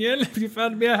 Hello, minion. Have you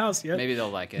found me a house yet? Maybe they'll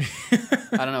like it.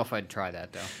 I don't know if I'd try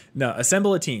that, though. No,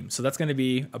 assemble a team. So that's going to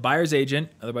be a buyer's agent,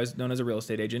 otherwise known as a real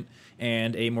estate agent,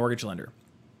 and a mortgage lender.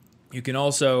 You can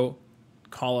also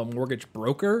call a mortgage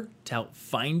broker to help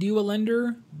find you a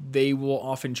lender. They will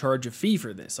often charge a fee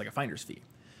for this, like a finder's fee.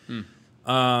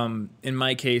 In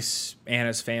my case,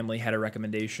 Anna's family had a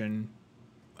recommendation.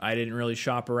 I didn't really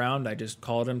shop around. I just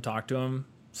called him, talked to him.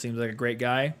 Seems like a great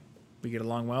guy. We get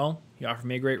along well. He offered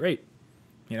me a great rate.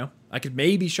 You know, I could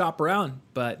maybe shop around,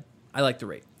 but I like the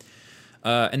rate.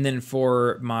 And then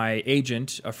for my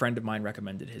agent, a friend of mine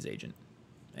recommended his agent.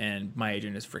 And my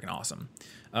agent is freaking awesome.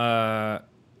 A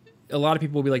lot of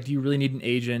people will be like, do you really need an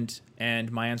agent?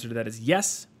 And my answer to that is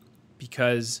yes,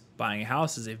 because buying a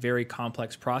house is a very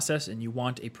complex process, and you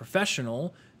want a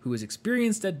professional who is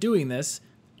experienced at doing this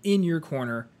in your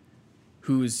corner,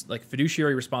 whose like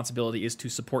fiduciary responsibility is to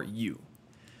support you.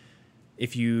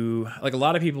 If you, like, a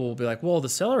lot of people will be like, well, the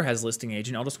seller has a listing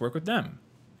agent, I'll just work with them.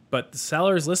 But the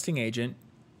seller's listing agent,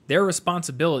 their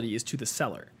responsibility is to the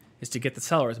seller, is to get the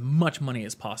seller as much money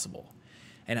as possible.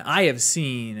 And I have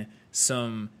seen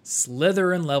some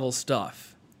Slytherin level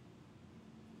stuff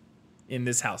in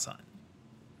this house hunt.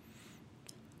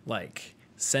 Like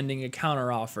sending a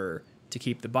counteroffer to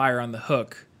keep the buyer on the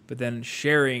hook, but then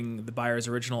sharing the buyer's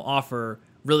original offer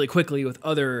really quickly with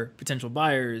other potential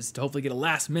buyers to hopefully get a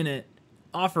last minute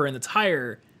offer and that's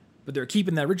higher, but they're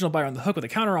keeping that original buyer on the hook with a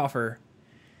counteroffer.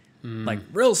 Like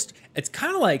it's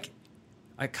kind of like,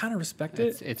 I kind of respect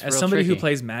it. It's as real somebody tricky. who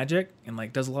plays Magic and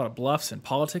like does a lot of bluffs and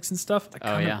politics and stuff.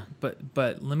 Yeah.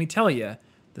 But let me tell you,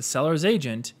 the seller's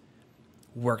agent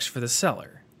works for the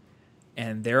seller,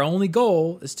 and their only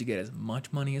goal is to get as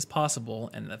much money as possible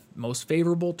and the most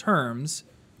favorable terms.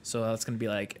 So that's going to be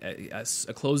like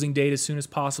a closing date as soon as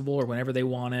possible or whenever they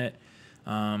want it.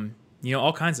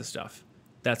 All kinds of stuff.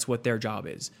 That's what their job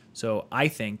is. So I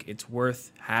think it's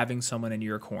worth having someone in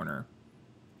your corner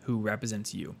who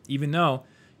represents you, even though,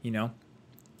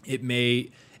 it may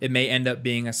end up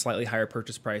being a slightly higher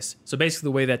purchase price. So basically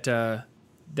the way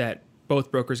that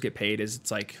both brokers get paid is it's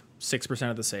like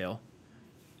 6% of the sale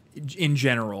in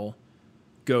general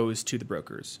goes to the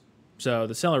brokers. So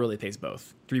the seller really pays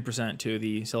both, 3% to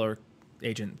the seller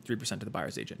agent, 3% to the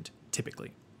buyer's agent,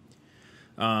 typically.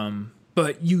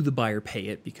 But you, the buyer, pay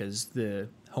it because the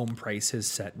home price is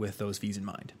set with those fees in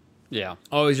mind. Yeah.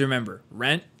 Always remember,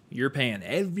 rent, you're paying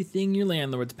everything your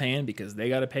landlord's paying because they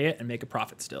got to pay it and make a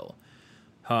profit still.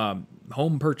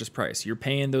 Home purchase price, you're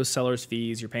paying those sellers'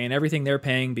 fees. You're paying everything they're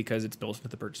paying because it's built into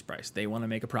the purchase price. They want to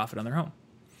make a profit on their home.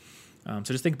 So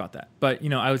just think about that. But,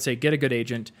 I would say get a good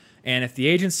agent. And if the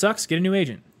agent sucks, get a new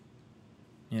agent.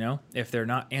 If they're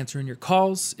not answering your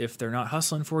calls, if they're not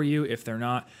hustling for you, if they're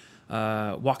not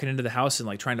walking into the house and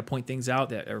like trying to point things out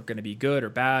that are going to be good or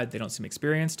bad, they don't seem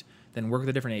experienced, then work with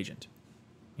a different agent.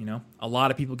 A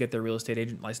lot of people get their real estate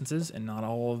agent licenses and not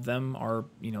all of them are,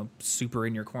 super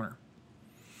in your corner.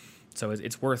 So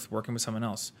it's worth working with someone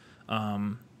else.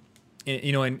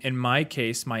 In my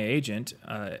case, my agent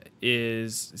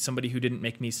is somebody who didn't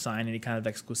make me sign any kind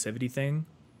of exclusivity thing.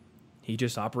 He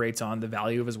just operates on the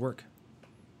value of his work.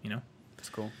 That's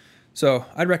cool. So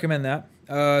I'd recommend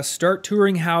that. Start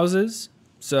touring houses.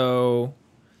 So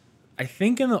I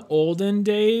think in the olden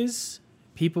days,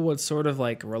 people would sort of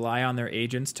like rely on their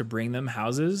agents to bring them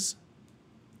houses.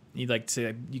 You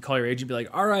call your agent and be like,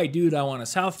 all right, dude, I want a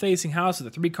south-facing house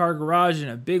with a 3-car garage and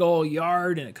a big old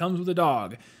yard, and it comes with a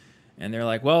dog. And they're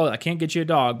like, well, I can't get you a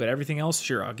dog, but everything else,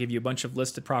 sure, I'll give you a bunch of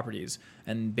listed properties.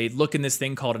 And they'd look in this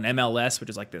thing called an MLS, which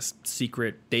is like this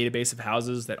secret database of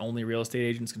houses that only real estate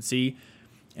agents can see.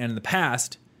 And in the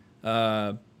past,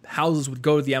 houses would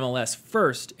go to the MLS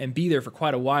first and be there for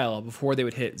quite a while before they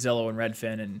would hit Zillow and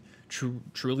Redfin and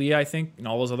Trulia, I think, and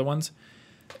all those other ones.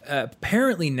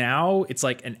 Apparently now it's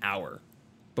like an hour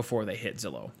before they hit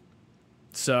Zillow.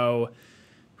 So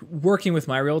working with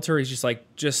my realtor, he's just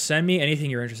like, just send me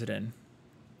anything you're interested in.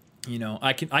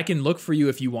 I can look for you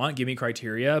if you want, give me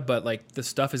criteria, but like the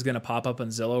stuff is going to pop up on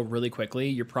Zillow really quickly.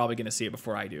 You're probably going to see it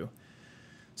before I do.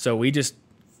 So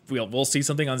we'll see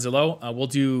something on Zillow.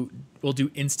 We'll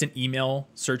do instant email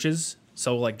searches.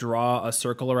 So like draw a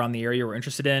circle around the area we're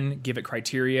interested in, give it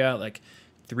criteria like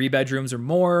 3 bedrooms or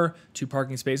more, 2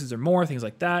 parking spaces or more, things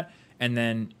like that. And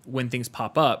then when things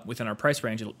pop up within our price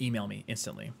range, it'll email me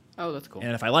instantly. Oh, that's cool.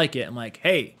 And if I like it, I'm like,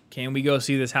 hey, can we go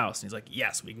see this house? And he's like,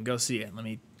 yes, we can go see it. Let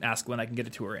me ask when I can get a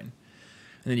tour in. And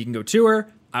then you can go tour.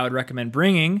 I would recommend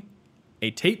bringing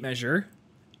a tape measure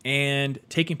and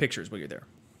taking pictures while you're there.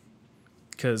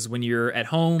 Because when you're at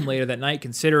home later that night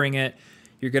considering it,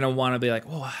 you're going to want to be like,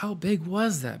 well, how big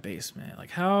was that basement?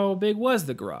 Like, how big was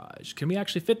the garage? Can we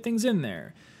actually fit things in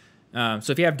there?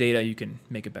 So if you have data, you can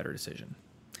make a better decision.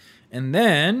 And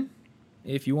then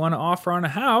if you want to offer on a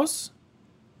house,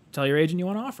 tell your agent you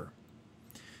want to offer.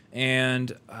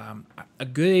 And a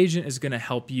good agent is going to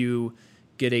help you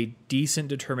get a decent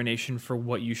determination for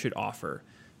what you should offer.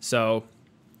 So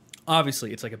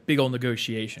obviously it's like a big old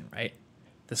negotiation, right?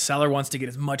 The seller wants to get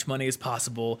as much money as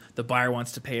possible. The buyer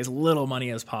wants to pay as little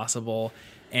money as possible.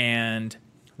 And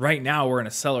right now we're in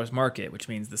a seller's market, which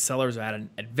means the sellers are at an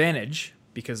advantage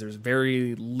because there's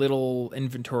very little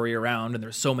inventory around and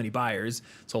there's so many buyers.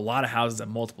 So a lot of houses have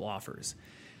multiple offers.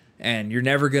 And you're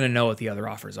never going to know what the other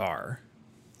offers are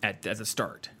at the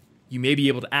start. You may be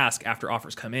able to ask after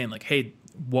offers come in, like, hey,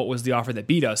 what was the offer that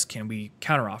beat us? Can we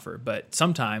counteroffer? But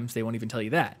sometimes they won't even tell you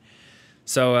that.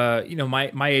 So,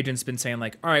 my agent's been saying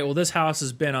like, all right, well, this house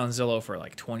has been on Zillow for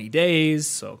like 20 days.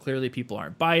 So clearly people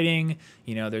aren't biting.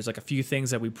 There's like a few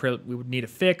things that we would need to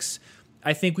fix.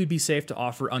 I think we'd be safe to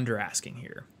offer under asking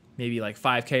here. Maybe like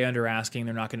 $5,000 under asking.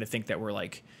 They're not going to think that we're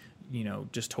like,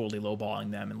 just totally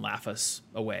lowballing them and laugh us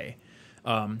away.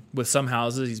 With some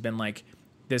houses, he's been like,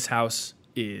 this house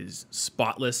is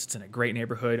spotless. It's in a great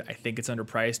neighborhood. I think it's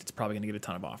underpriced. It's probably going to get a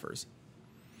ton of offers.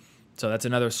 So that's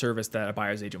another service that a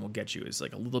buyer's agent will get you, is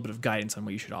like a little bit of guidance on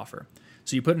what you should offer.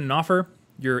 So you put in an offer,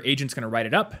 your agent's going to write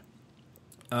it up.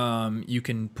 You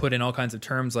can put in all kinds of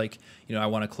terms like, I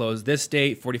want to close this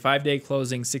date, 45-day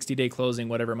closing, 60-day closing,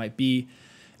 whatever it might be.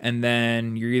 And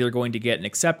then you're either going to get an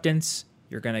acceptance,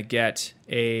 you're going to get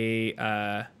a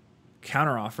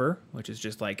counteroffer, which is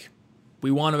just like,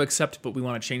 we want to accept, but we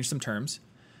want to change some terms.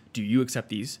 Do you accept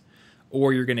these?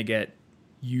 Or you're going to get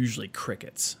usually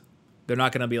crickets. They're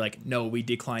not going to be like, no, we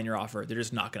decline your offer. They're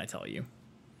just not going to tell you.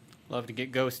 Love to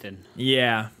get ghosted.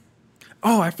 Yeah.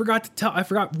 Oh, I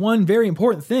forgot one very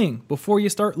important thing before you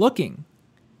start looking.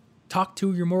 Talk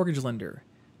to your mortgage lender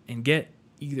and get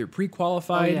either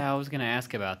pre-qualified. Oh, yeah, I was going to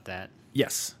ask about that.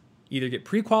 Yes. Either get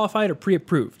pre-qualified or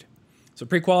pre-approved. So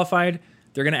pre-qualified,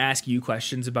 they're going to ask you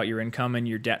questions about your income and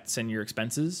your debts and your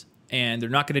expenses. And they're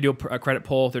not going to do a credit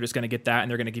pull. They're just going to get that, and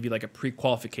they're going to give you like a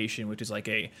pre-qualification, which is like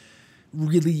a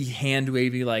really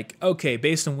hand-wavy, like, okay,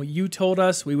 based on what you told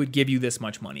us, we would give you this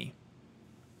much money.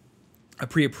 A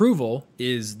pre-approval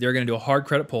is they're going to do a hard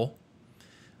credit pull,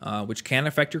 which can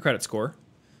affect your credit score,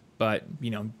 but,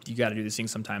 you got to do these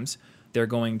things sometimes. They're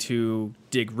going to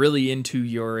dig really into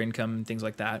your income and things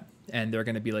like that, and they're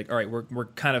going to be like, all right, we're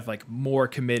kind of like more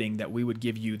committing that we would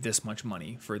give you this much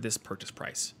money for this purchase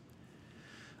price.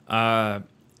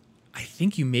 I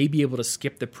think you may be able to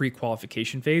skip the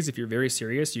pre-qualification phase. If you're very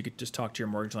serious, you could just talk to your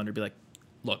mortgage lender and be like,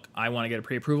 look, I want to get a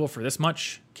pre-approval for this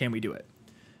much. Can we do it?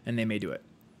 And they may do it.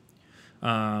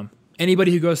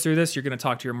 Anybody who goes through this, you're going to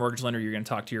talk to your mortgage lender. You're going to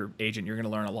talk to your agent. You're going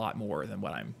to learn a lot more than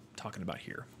what I'm talking about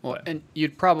here. Well, and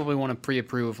you'd probably want to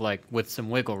pre-approve like with some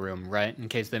wiggle room, right? In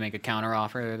case they make a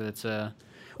counteroffer that's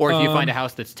or if you find a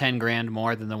house that's $10,000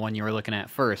 more than the one you were looking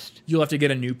at first. You'll have to get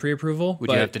a new pre-approval.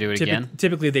 Would you have to do it again?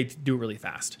 Typically, they do it really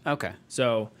fast. Okay.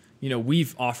 So,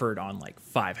 we've offered on like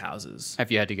 5 houses.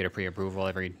 Have you had to get a pre-approval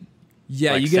every...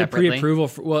 Yeah, you get separately? A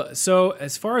pre-approval. So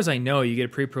as far as I know, you get a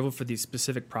pre-approval for the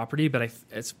specific property, but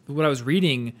it's what I was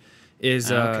reading is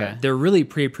they're really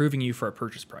pre-approving you for a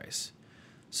purchase price.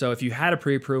 So if you had a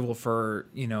pre-approval for,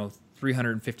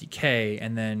 $350K,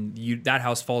 and then that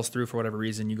house falls through for whatever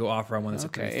reason, you go offer on one that's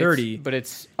at $330. But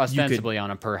it's ostensibly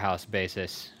on a per house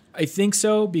basis. I think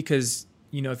so, because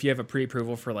if you have a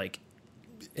pre-approval for like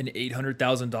an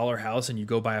 $800,000 house and you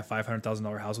go buy a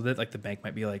 $500,000 house with it, like the bank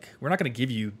might be like, we're not going to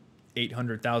give you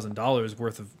 $800,000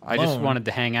 worth of loan. I just wanted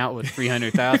to hang out with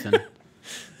 $300,000.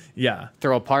 Yeah,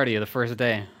 throw a party the first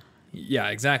day. Yeah,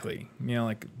 exactly.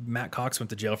 Like Matt Cox went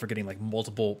to jail for getting like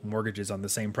multiple mortgages on the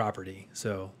same property.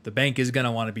 So the bank is going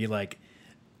to want to be like,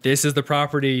 this is the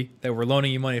property that we're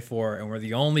loaning you money for, and we're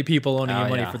the only people loaning you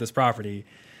money for this property.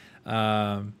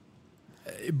 But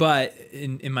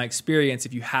in my experience,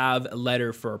 if you have a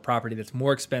letter for a property that's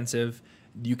more expensive,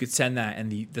 you could send that,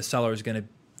 and the seller is going to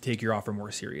take your offer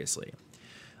more seriously.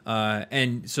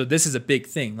 And so this is a big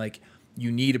thing. Like, you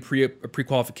need a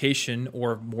pre-qualification,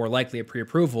 or more likely a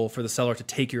pre-approval, for the seller to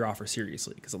take your offer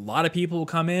seriously. Because a lot of people will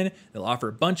come in, they'll offer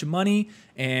a bunch of money,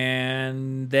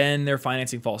 and then their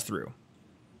financing falls through.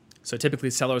 So typically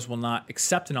sellers will not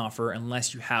accept an offer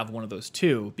unless you have one of those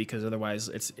two, because otherwise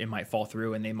it might fall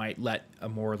through and they might let a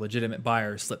more legitimate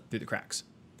buyer slip through the cracks.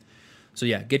 So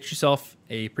yeah, get yourself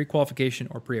a pre-qualification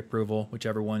or pre-approval,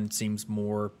 whichever one seems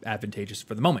more advantageous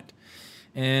for the moment.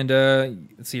 And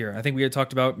let's see here. I think we had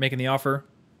talked about making the offer,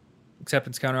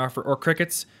 acceptance, counteroffer, or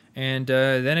crickets. And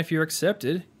then if you're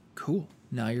accepted, cool.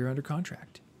 now you're under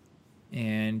contract.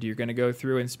 And you're going to go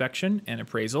through inspection and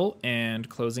appraisal and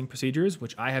closing procedures,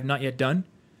 which I have not yet done.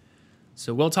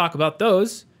 So we'll talk about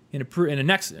those in a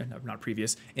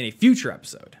future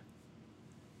episode.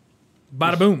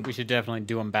 Bada boom. We should definitely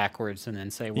do them backwards and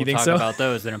then say we'll think talk so? about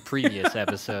those in a previous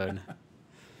episode.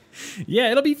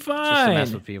 Yeah, it'll be fine. Just to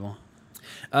mess with people.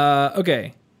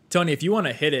 Okay, Tony, if you want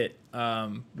to hit it,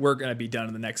 we're going to be done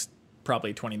in the next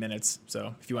probably 20 minutes.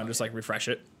 So if you want to just like refresh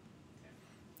it.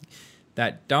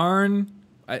 That darn,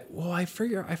 I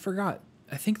forgot.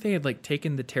 I think they had like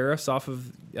taken the tariffs off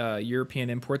of European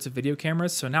imports of video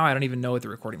cameras. So now I don't even know what the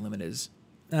recording limit is.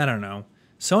 I don't know.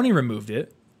 Sony removed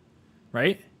it,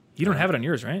 right? You don't have it on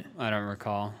yours, right? I don't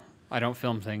recall. I don't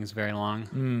film things very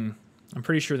long. I'm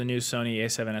pretty sure the new Sony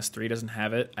A7S III doesn't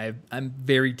have it. I'm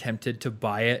very tempted to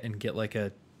buy it and get like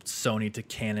a Sony to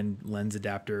Canon lens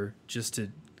adapter just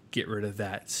to get rid of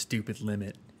that stupid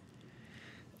limit.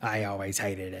 I always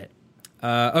hated it.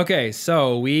 Okay,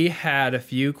 so we had a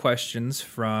few questions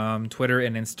from Twitter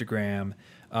and Instagram.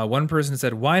 One person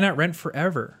said, "Why not rent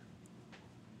forever?"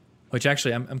 Which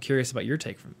actually, I'm curious about your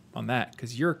take on that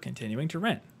because you're continuing to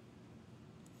rent.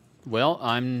 Well,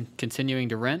 I'm continuing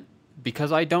to rent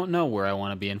because I don't know where I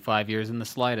want to be in 5 years in the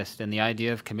slightest, and the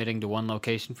idea of committing to one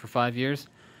location for 5 years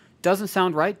doesn't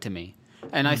sound right to me.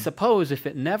 And I suppose if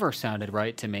it never sounded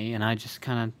right to me and I just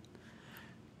kind of,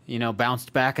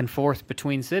 bounced back and forth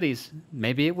between cities,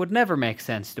 maybe it would never make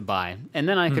sense to buy. And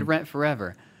then I could rent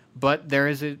forever. But there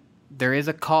is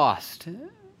a cost,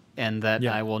 and that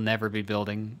I will never be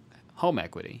building home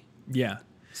equity. Yeah.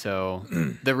 So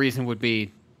the reason would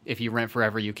be if you rent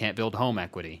forever, you can't build home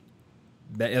equity.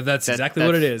 That's exactly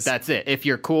what it is. That's it. If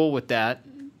you're cool with that,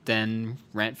 then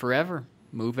rent forever.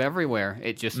 Move everywhere.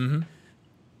 It just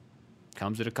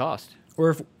comes at a cost.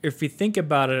 Or if we think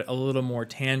about it a little more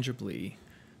tangibly,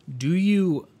 do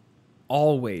you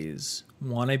always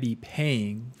want to be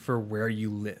paying for where you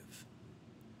live?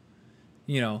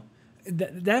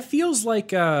 That feels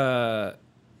like a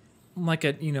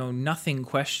nothing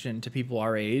question to people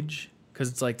our age. Because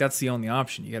it's like, that's the only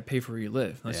option. You got to pay for where you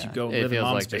live. Unless you go live in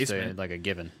mom's basement. Like a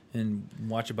given. And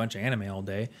watch a bunch of anime all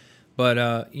day.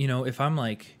 But, if I'm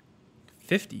like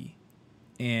 50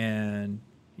 and,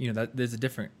 that there's a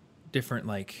different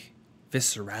like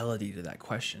viscerality to that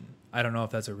question. I don't know if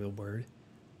that's a real word,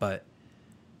 but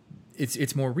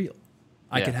it's more real.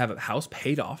 I could have a house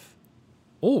paid off,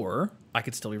 or I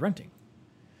could still be renting.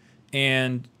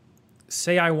 And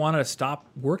say I want to stop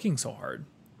working so hard.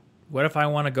 What if I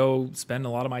want to go spend a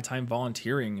lot of my time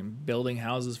volunteering and building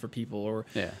houses for people, or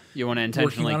you want to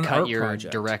intentionally cut your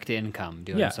project. Direct income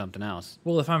doing something else?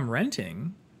 Well, if I'm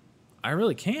renting, I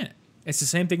really can't. It's the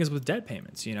same thing as with debt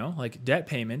payments. Like debt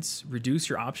payments reduce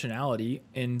your optionality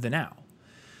in the now.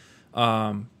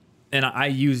 And I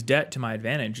use debt to my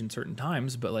advantage in certain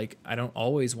times, but like I don't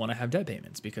always want to have debt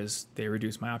payments because they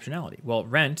reduce my optionality. Well,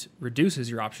 rent reduces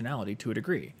your optionality to a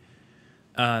degree.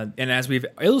 And as we've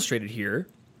illustrated here,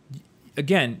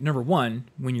 again, number one,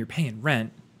 when you're paying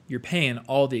rent, you're paying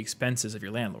all the expenses of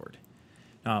your landlord.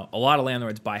 Now, a lot of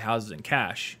landlords buy houses in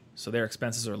cash, so their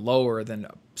expenses are lower than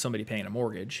somebody paying a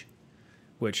mortgage,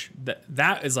 which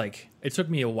that is like, it took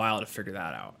me a while to figure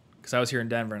that out because I was here in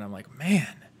Denver and I'm like,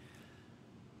 man,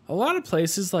 a lot of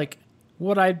places, like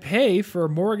what I'd pay for a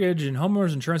mortgage and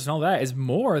homeowners insurance and all that is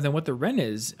more than what the rent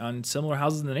is on similar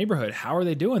houses in the neighborhood. How are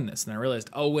they doing this? And I realized,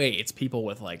 oh, wait, it's people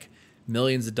with like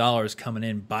millions of dollars coming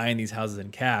in, buying these houses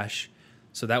in cash.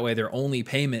 So that way their only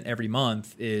payment every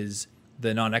month is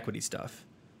the non-equity stuff.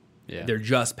 Yeah. They're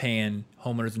just paying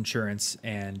homeowners insurance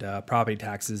and property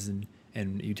taxes and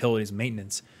utilities and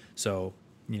maintenance. So,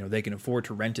 they can afford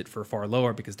to rent it for far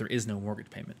lower because there is no mortgage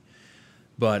payment.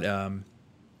 But, a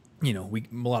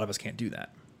lot of us can't do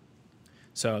that.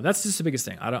 So that's just the biggest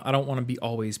thing. I don't want to be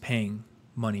always paying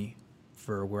money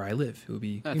for where I live. It would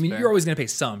be, That's fair. You're always going to pay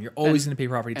some. You're always going to pay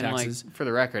property and taxes. Like, for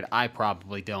the record, I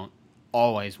probably don't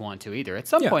always want to either. At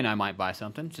some point, I might buy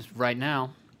something. Just right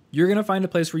now, you're going to find a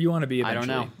place where you want to be eventually.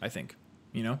 I don't know. I think,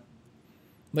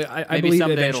 Like I maybe believe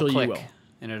someday eventually it'll you click, will.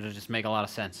 and it'll just make a lot of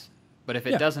sense. But if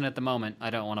it doesn't at the moment, I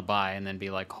don't want to buy and then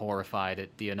be like horrified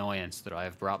at the annoyance that I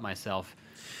have brought myself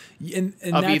And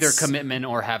of either commitment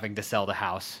or having to sell the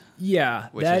house. Yeah,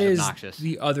 which that is obnoxious.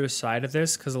 The other side of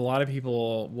this, because a lot of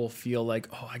people will feel like,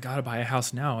 oh, I got to buy a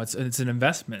house now. It's an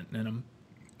investment, and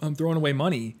I'm throwing away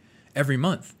money every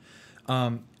month.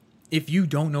 If you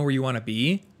don't know where you want to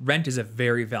be, rent is a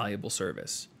very valuable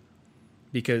service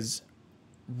because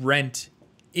rent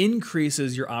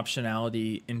increases your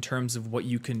optionality in terms of what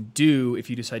you can do if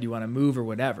you decide you want to move or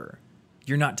whatever.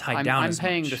 You're not tied down as much. I'm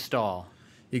paying to stall.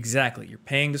 Exactly. You're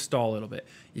paying to stall a little bit.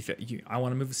 If I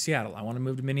want to move to Seattle, I want to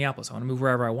move to Minneapolis, I want to move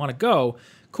wherever I want to go,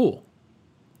 cool.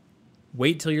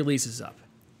 Wait till your lease is up.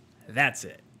 That's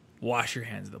it. Wash your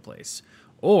hands of the place.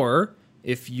 Or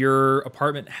if your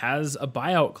apartment has a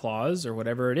buyout clause or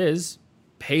whatever it is,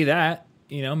 pay that.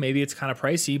 Maybe it's kind of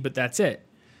pricey, but that's it.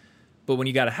 But when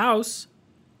you got a house,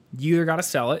 you either got to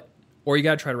sell it or you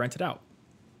got to try to rent it out.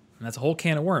 And that's a whole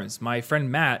can of worms. My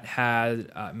friend Matt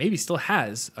had, maybe still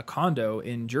has, a condo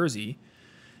in Jersey,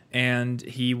 and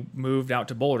he moved out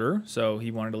to Boulder, so he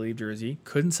wanted to leave Jersey,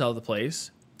 couldn't sell the place,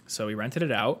 so he rented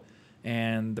it out,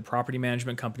 and the property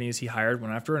management companies he hired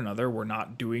one after another were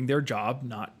not doing their job,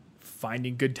 not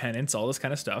finding good tenants, all this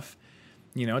kind of stuff.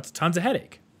 It's tons of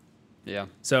headache. Yeah.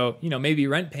 So, maybe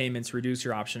rent payments reduce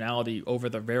your optionality over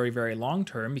the very, very long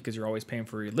term because you're always paying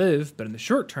for where you live. But in the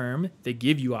short term, they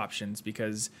give you options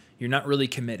because you're not really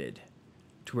committed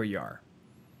to where you are.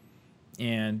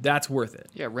 And that's worth it.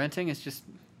 Yeah, renting is just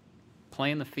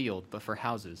playing the field, but for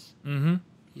houses. Mm-hmm.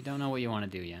 You don't know what you want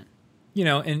to do yet.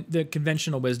 And the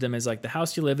conventional wisdom is like the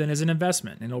house you live in is an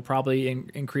investment and it'll probably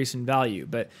increase in value.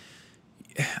 But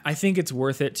I think it's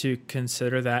worth it to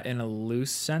consider that in a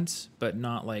loose sense, but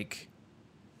not like...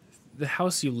 The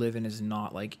house you live in is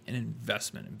not like an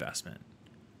investment.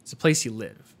 It's a place you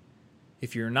live.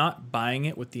 If you're not buying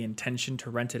it with the intention to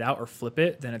rent it out or flip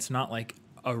it, then it's not like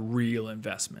a real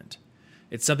investment.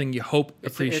 It's something you hope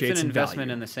appreciates in value. It's an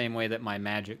investment in the same way that my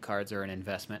Magic cards are an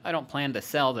investment. I don't plan to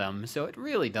sell them, so it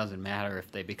really doesn't matter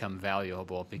if they become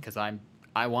valuable because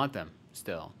I want them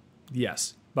still.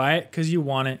 Yes. Buy it because you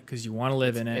want it, because you want to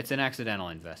live in it. It's an accidental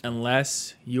investment.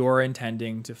 Unless you're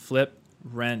intending to flip,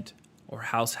 rent, or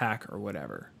house hack or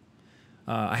whatever.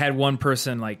 I had one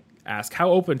person ask,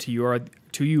 how open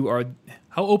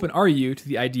how open are you to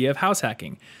the idea of house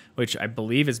hacking? Which I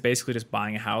believe is basically just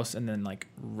buying a house and then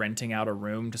renting out a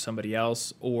room to somebody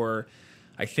else. Or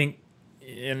I think,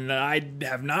 and I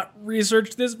have not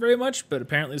researched this very much, but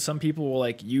apparently some people will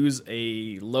use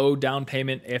a low down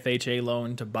payment FHA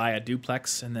loan to buy a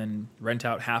duplex and then rent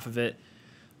out half of it.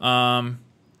 I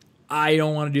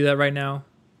don't want to do that right now.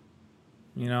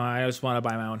 I just want to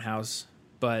buy my own house,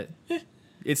 but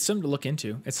it's something to look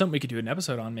into. It's something we could do an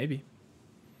episode on, maybe.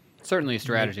 Certainly a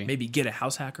strategy. Maybe get a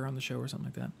house hacker on the show or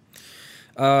something like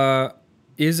that.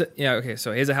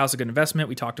 So is a house a good investment?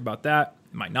 We talked about that.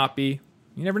 It might not be.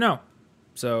 You never know.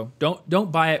 So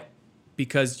don't buy it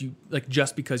because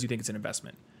just because you think it's an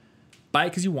investment. Buy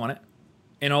it because you want it,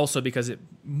 and also because it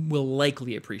will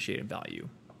likely appreciate in value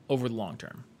over the long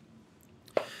term.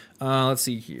 Let's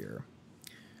see here.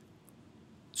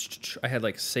 I had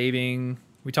saving.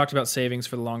 We talked about savings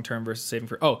for the long term versus saving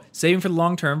for the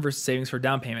long term versus savings for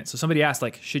down payment. So somebody asked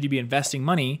should you be investing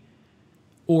money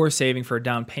or saving for a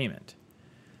down payment?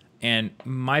 And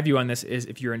my view on this is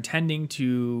if you're intending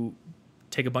to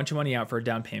take a bunch of money out for a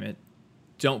down payment,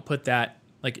 don't put that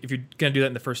if you're going to do that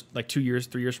in the first 2 years,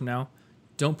 3 years from now,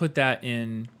 don't put that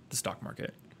in the stock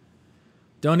market.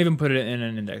 Don't even put it in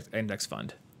an index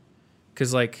fund.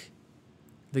 Cuz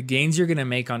the gains you're going to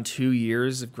make on 2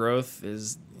 years of growth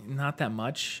is not that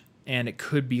much, and it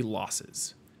could be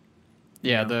losses.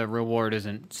 Yeah, the reward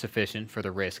isn't sufficient for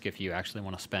the risk if you actually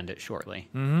want to spend it shortly.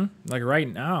 Mm-hmm. Right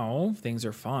now, things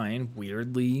are fine.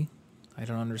 Weirdly, I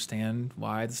don't understand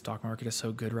why the stock market is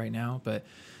so good right now, but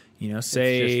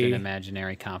say it's just an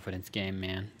imaginary confidence game,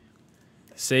 man.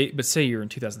 Say you're in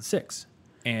 2006,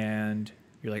 and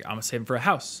you're I'm saving for a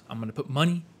house. I'm going to put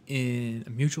money in a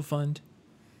mutual fund.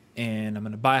 And I'm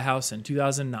going to buy a house in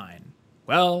 2009.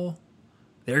 Well,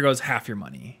 there goes half your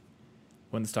money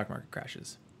when the stock market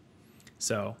crashes.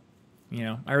 So,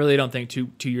 I really don't think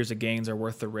two years of gains are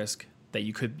worth the risk that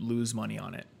you could lose money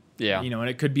on it. Yeah. And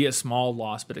it could be a small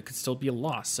loss, but it could still be a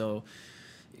loss. So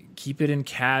keep it in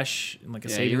cash, in a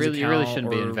savings account. You really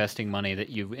shouldn't be investing money that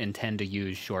you intend to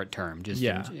use short term. Just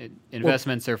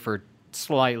investments are for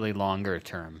slightly longer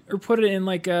term. Or put it in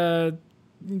a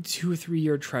 2 or 3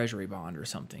 year treasury bond or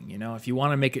something. If you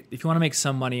want to make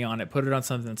some money on it, put it on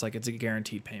something that's it's a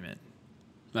guaranteed payment.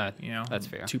 That's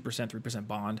fair. 2%, 3%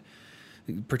 bond.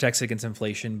 It protects against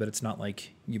inflation, but it's not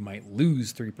you might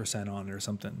lose 3% on it or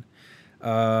something.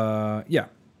 Yeah.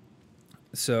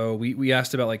 So we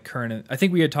asked about current. I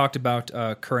think we had talked about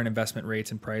current investment rates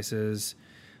and prices.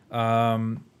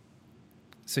 So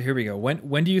here we go.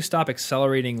 When do you stop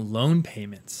accelerating loan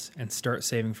payments and start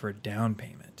saving for a down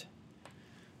payment?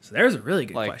 So there's a really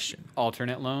good question.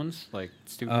 Alternate loans,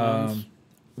 student loans.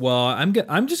 Well,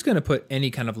 I'm just gonna put any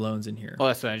kind of loans in here. Well,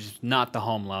 that's just not the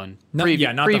home loan. Not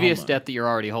previous the home loan. debt that you're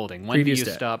already holding. When do you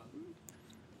stop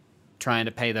trying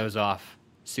to pay those off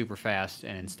super fast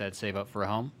and instead save up for a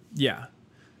home? Yeah.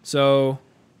 So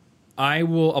I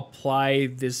will apply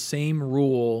this same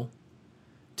rule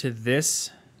to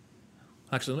this.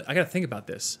 Actually, I got to think about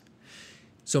this.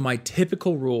 So my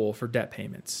typical rule for debt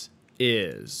payments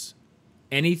is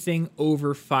anything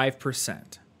over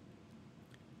 5%,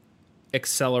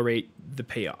 accelerate the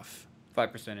payoff.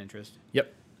 5% interest.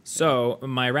 Yep. So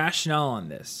my rationale on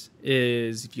this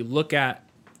is if you look at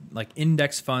like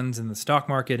index funds in the stock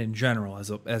market in general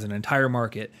as an entire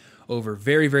market over a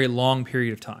very, very long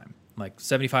period of time, like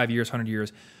 75 years, 100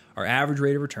 years, our average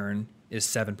rate of return is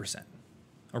 7%,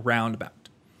 around about.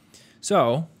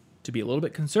 So to be a little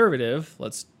bit conservative,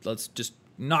 let's just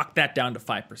knock that down to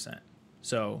 5%.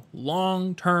 So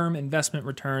long-term investment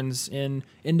returns in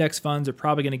index funds are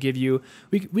probably going to give you,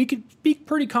 we could be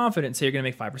pretty confident and say you're going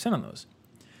to make 5% on those.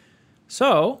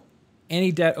 So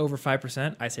any debt over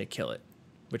 5%, I say kill it,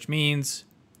 which means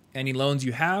any loans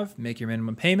you have, make your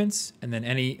minimum payments, and then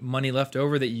any money left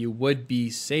over that you would be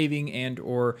saving and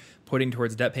or putting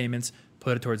towards debt payments,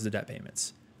 put it towards the debt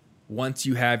payments. Once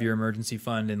you have your emergency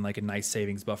fund and like a nice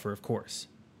savings buffer, of course.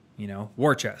 You know,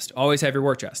 war chest. Always have your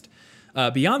war chest.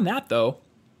 Beyond that, though,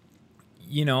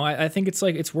 you know, I think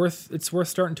it's worth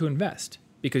starting to invest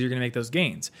because you're going to make those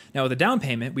gains. Now, with a down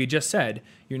payment, we just said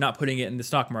you're not putting it in the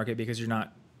stock market because you're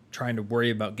not trying to worry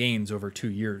about gains over 2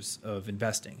 years of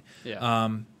investing. Yeah.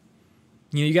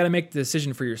 You know, you got to make the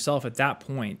decision for yourself at that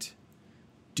point.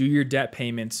 Do your debt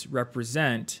payments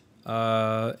represent?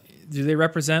 Do they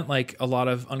represent like a lot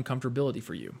of uncomfortability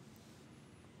for you?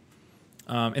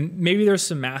 And maybe there's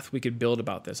some math we could build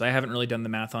about this. I haven't really done the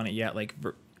math on it yet, like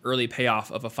early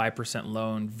payoff of a 5%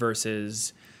 loan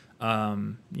versus,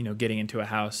 you know, getting into a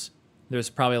house. There's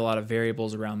probably a lot of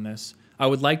variables around this. I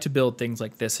would like to build things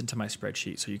like this into my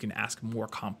spreadsheet so you can ask more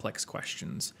complex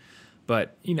questions.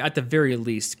 But, you know, at the very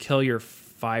least, kill your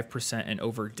 5% and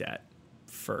over debt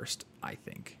first, I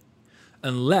think.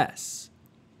 Unless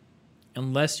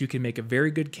you can make a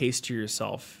very good case to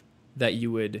yourself that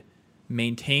you would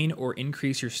maintain or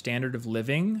increase your standard of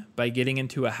living by getting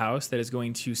into a house that is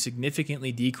going to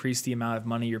significantly decrease the amount of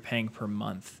money you're paying per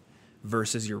month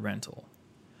versus your rental.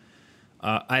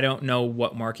 I don't know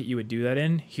what market you would do that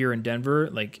in. Here in Denver,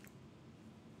 like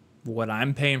what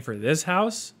I'm paying for this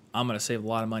house, I'm going to save a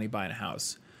lot of money buying a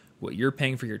house. What you're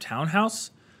paying for your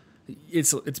townhouse,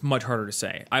 it's much harder to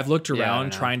say. I've looked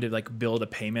around trying to like build a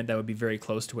payment that would be very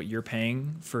close to what you're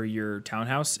paying for your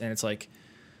townhouse, and it's like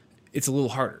it's a little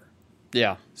harder.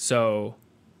 Yeah. So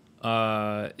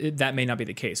that may not be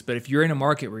the case. But if you're in a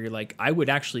market where you're like, I would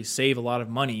actually save a lot of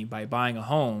money by buying a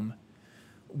home,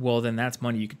 well, then that's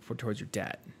money you could put towards your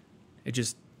debt.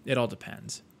 It all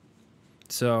depends.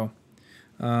 So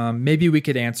maybe we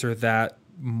could answer that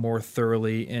more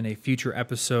thoroughly in a future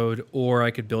episode, or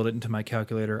I could build it into my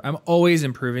calculator. I'm always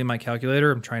improving my calculator.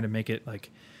 I'm trying to make it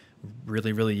like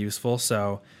really, really useful.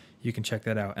 So you can check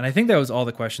that out. And I think that was all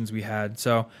the questions we had.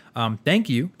 So thank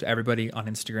you to everybody on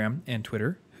Instagram and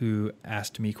Twitter who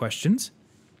asked me questions.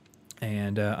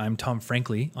 And I'm Tom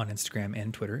Frankly on Instagram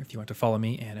and Twitter if you want to follow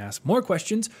me and ask more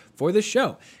questions for this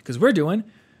show. Because we're doing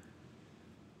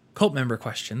cult member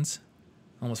questions.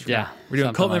 Almost forgot. Yeah. We're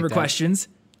doing cult member questions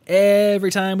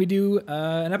every time we do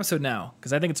an episode now.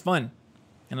 Because I think it's fun.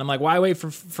 And I'm like, why wait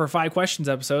for 5 questions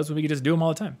episodes when we can just do them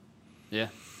all the time? Yeah.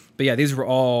 But yeah, these were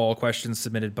all questions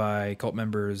submitted by cult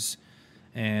members.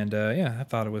 And yeah, I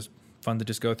thought it was fun to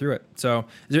just go through it. So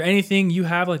is there anything you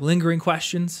have, like lingering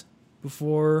questions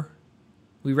before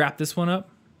we wrap this one up?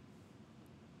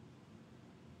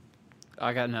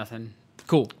 I got nothing.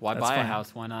 Cool. Why That's buy fine. a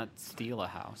house? Why not steal a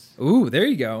house? Ooh, there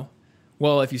you go.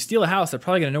 Well, if you steal a house, they're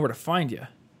probably going to know where to find you.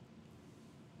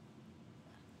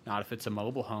 Not if it's a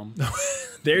mobile home.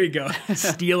 There you go.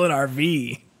 Steal an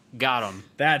RV. Got them.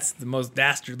 That's the most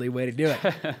dastardly way to do it.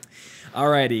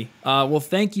 Alrighty. Well,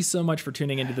 thank you so much for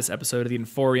tuning into this episode of The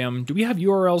Inforium. Do we have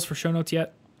URLs for show notes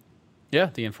yet? Yeah,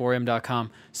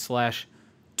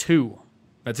 theinforium.com/2.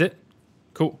 That's it?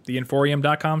 Cool.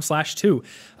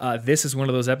 Theinforium.com/2. This is one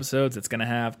of those episodes that's going to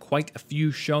have quite a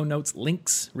few show notes,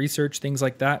 links, research, things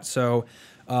like that. So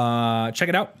check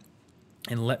it out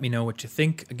and let me know what you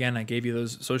think. Again, I gave you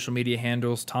those social media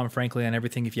handles, Tom Frankly on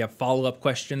everything. If you have follow-up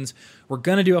questions, we're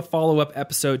going to do a follow-up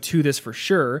episode to this for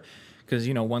sure. Because,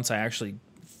 you know, once I actually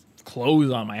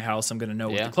close on my house, I'm going to know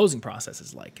what the closing process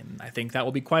is like. And I think that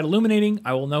will be quite illuminating.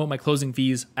 I will know what my closing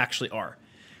fees actually are.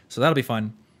 So that'll be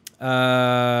fun.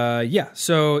 Yeah,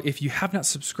 so if you have not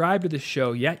subscribed to this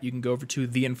show yet, you can go over to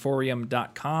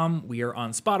theinforium.com. We are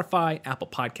on Spotify, Apple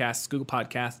Podcasts, Google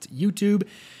Podcasts, YouTube,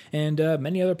 and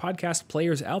many other podcast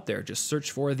players out there. Just search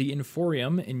for The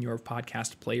Inforium in your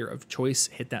podcast player of choice.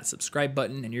 Hit that subscribe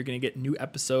button, and you're going to get new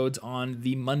episodes on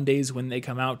the Mondays when they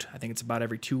come out. I think it's about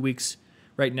every 2 weeks,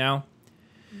 right now.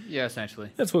 Yeah, essentially.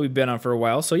 That's what we've been on for a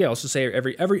while. So yeah, let's just say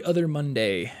every other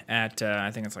Monday at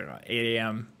I think it's like 8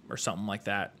 a.m. or something like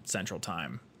that Central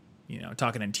Time.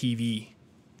 Talking in TV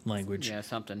language. Yeah,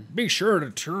 something. Be sure to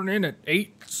tune in at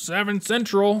 8/7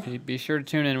 Central. Be sure to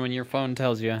tune in when your phone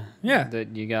tells you that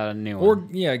you got a new one. Or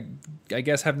I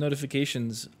guess have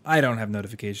notifications. I don't have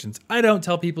notifications. I don't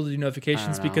tell people to do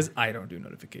notifications because I don't do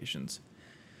notifications.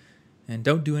 And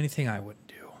don't do anything I wouldn't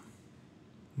do.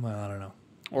 Well, I don't know.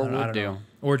 Or would do. Know.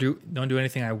 Or don't do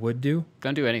anything I would do.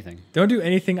 Don't do anything. Don't do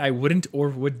anything I wouldn't or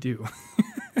would do.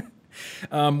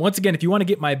 Once again, if you want to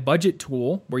get my budget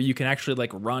tool where you can actually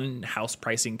run house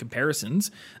pricing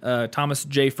comparisons,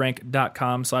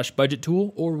 thomasjfrank.com/budget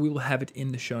tool, or we will have it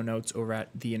in the show notes over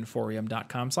at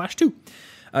theinforium.com/2.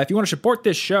 If you want to support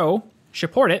this show,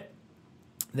 support it.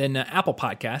 Then Apple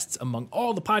Podcasts, among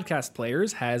all the podcast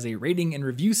players, has a rating and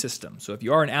review system. So if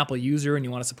you are an Apple user and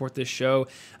you want to support this show,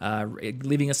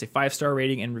 leaving us a 5-star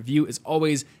rating and review is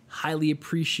always highly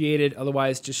appreciated.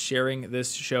 Otherwise, just sharing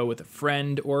this show with a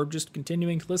friend or just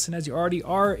continuing to listen as you already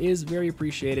are is very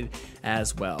appreciated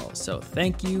as well. So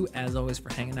thank you, as always,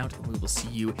 for hanging out, and we will see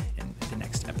you in the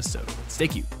next episode. Stay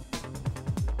cute.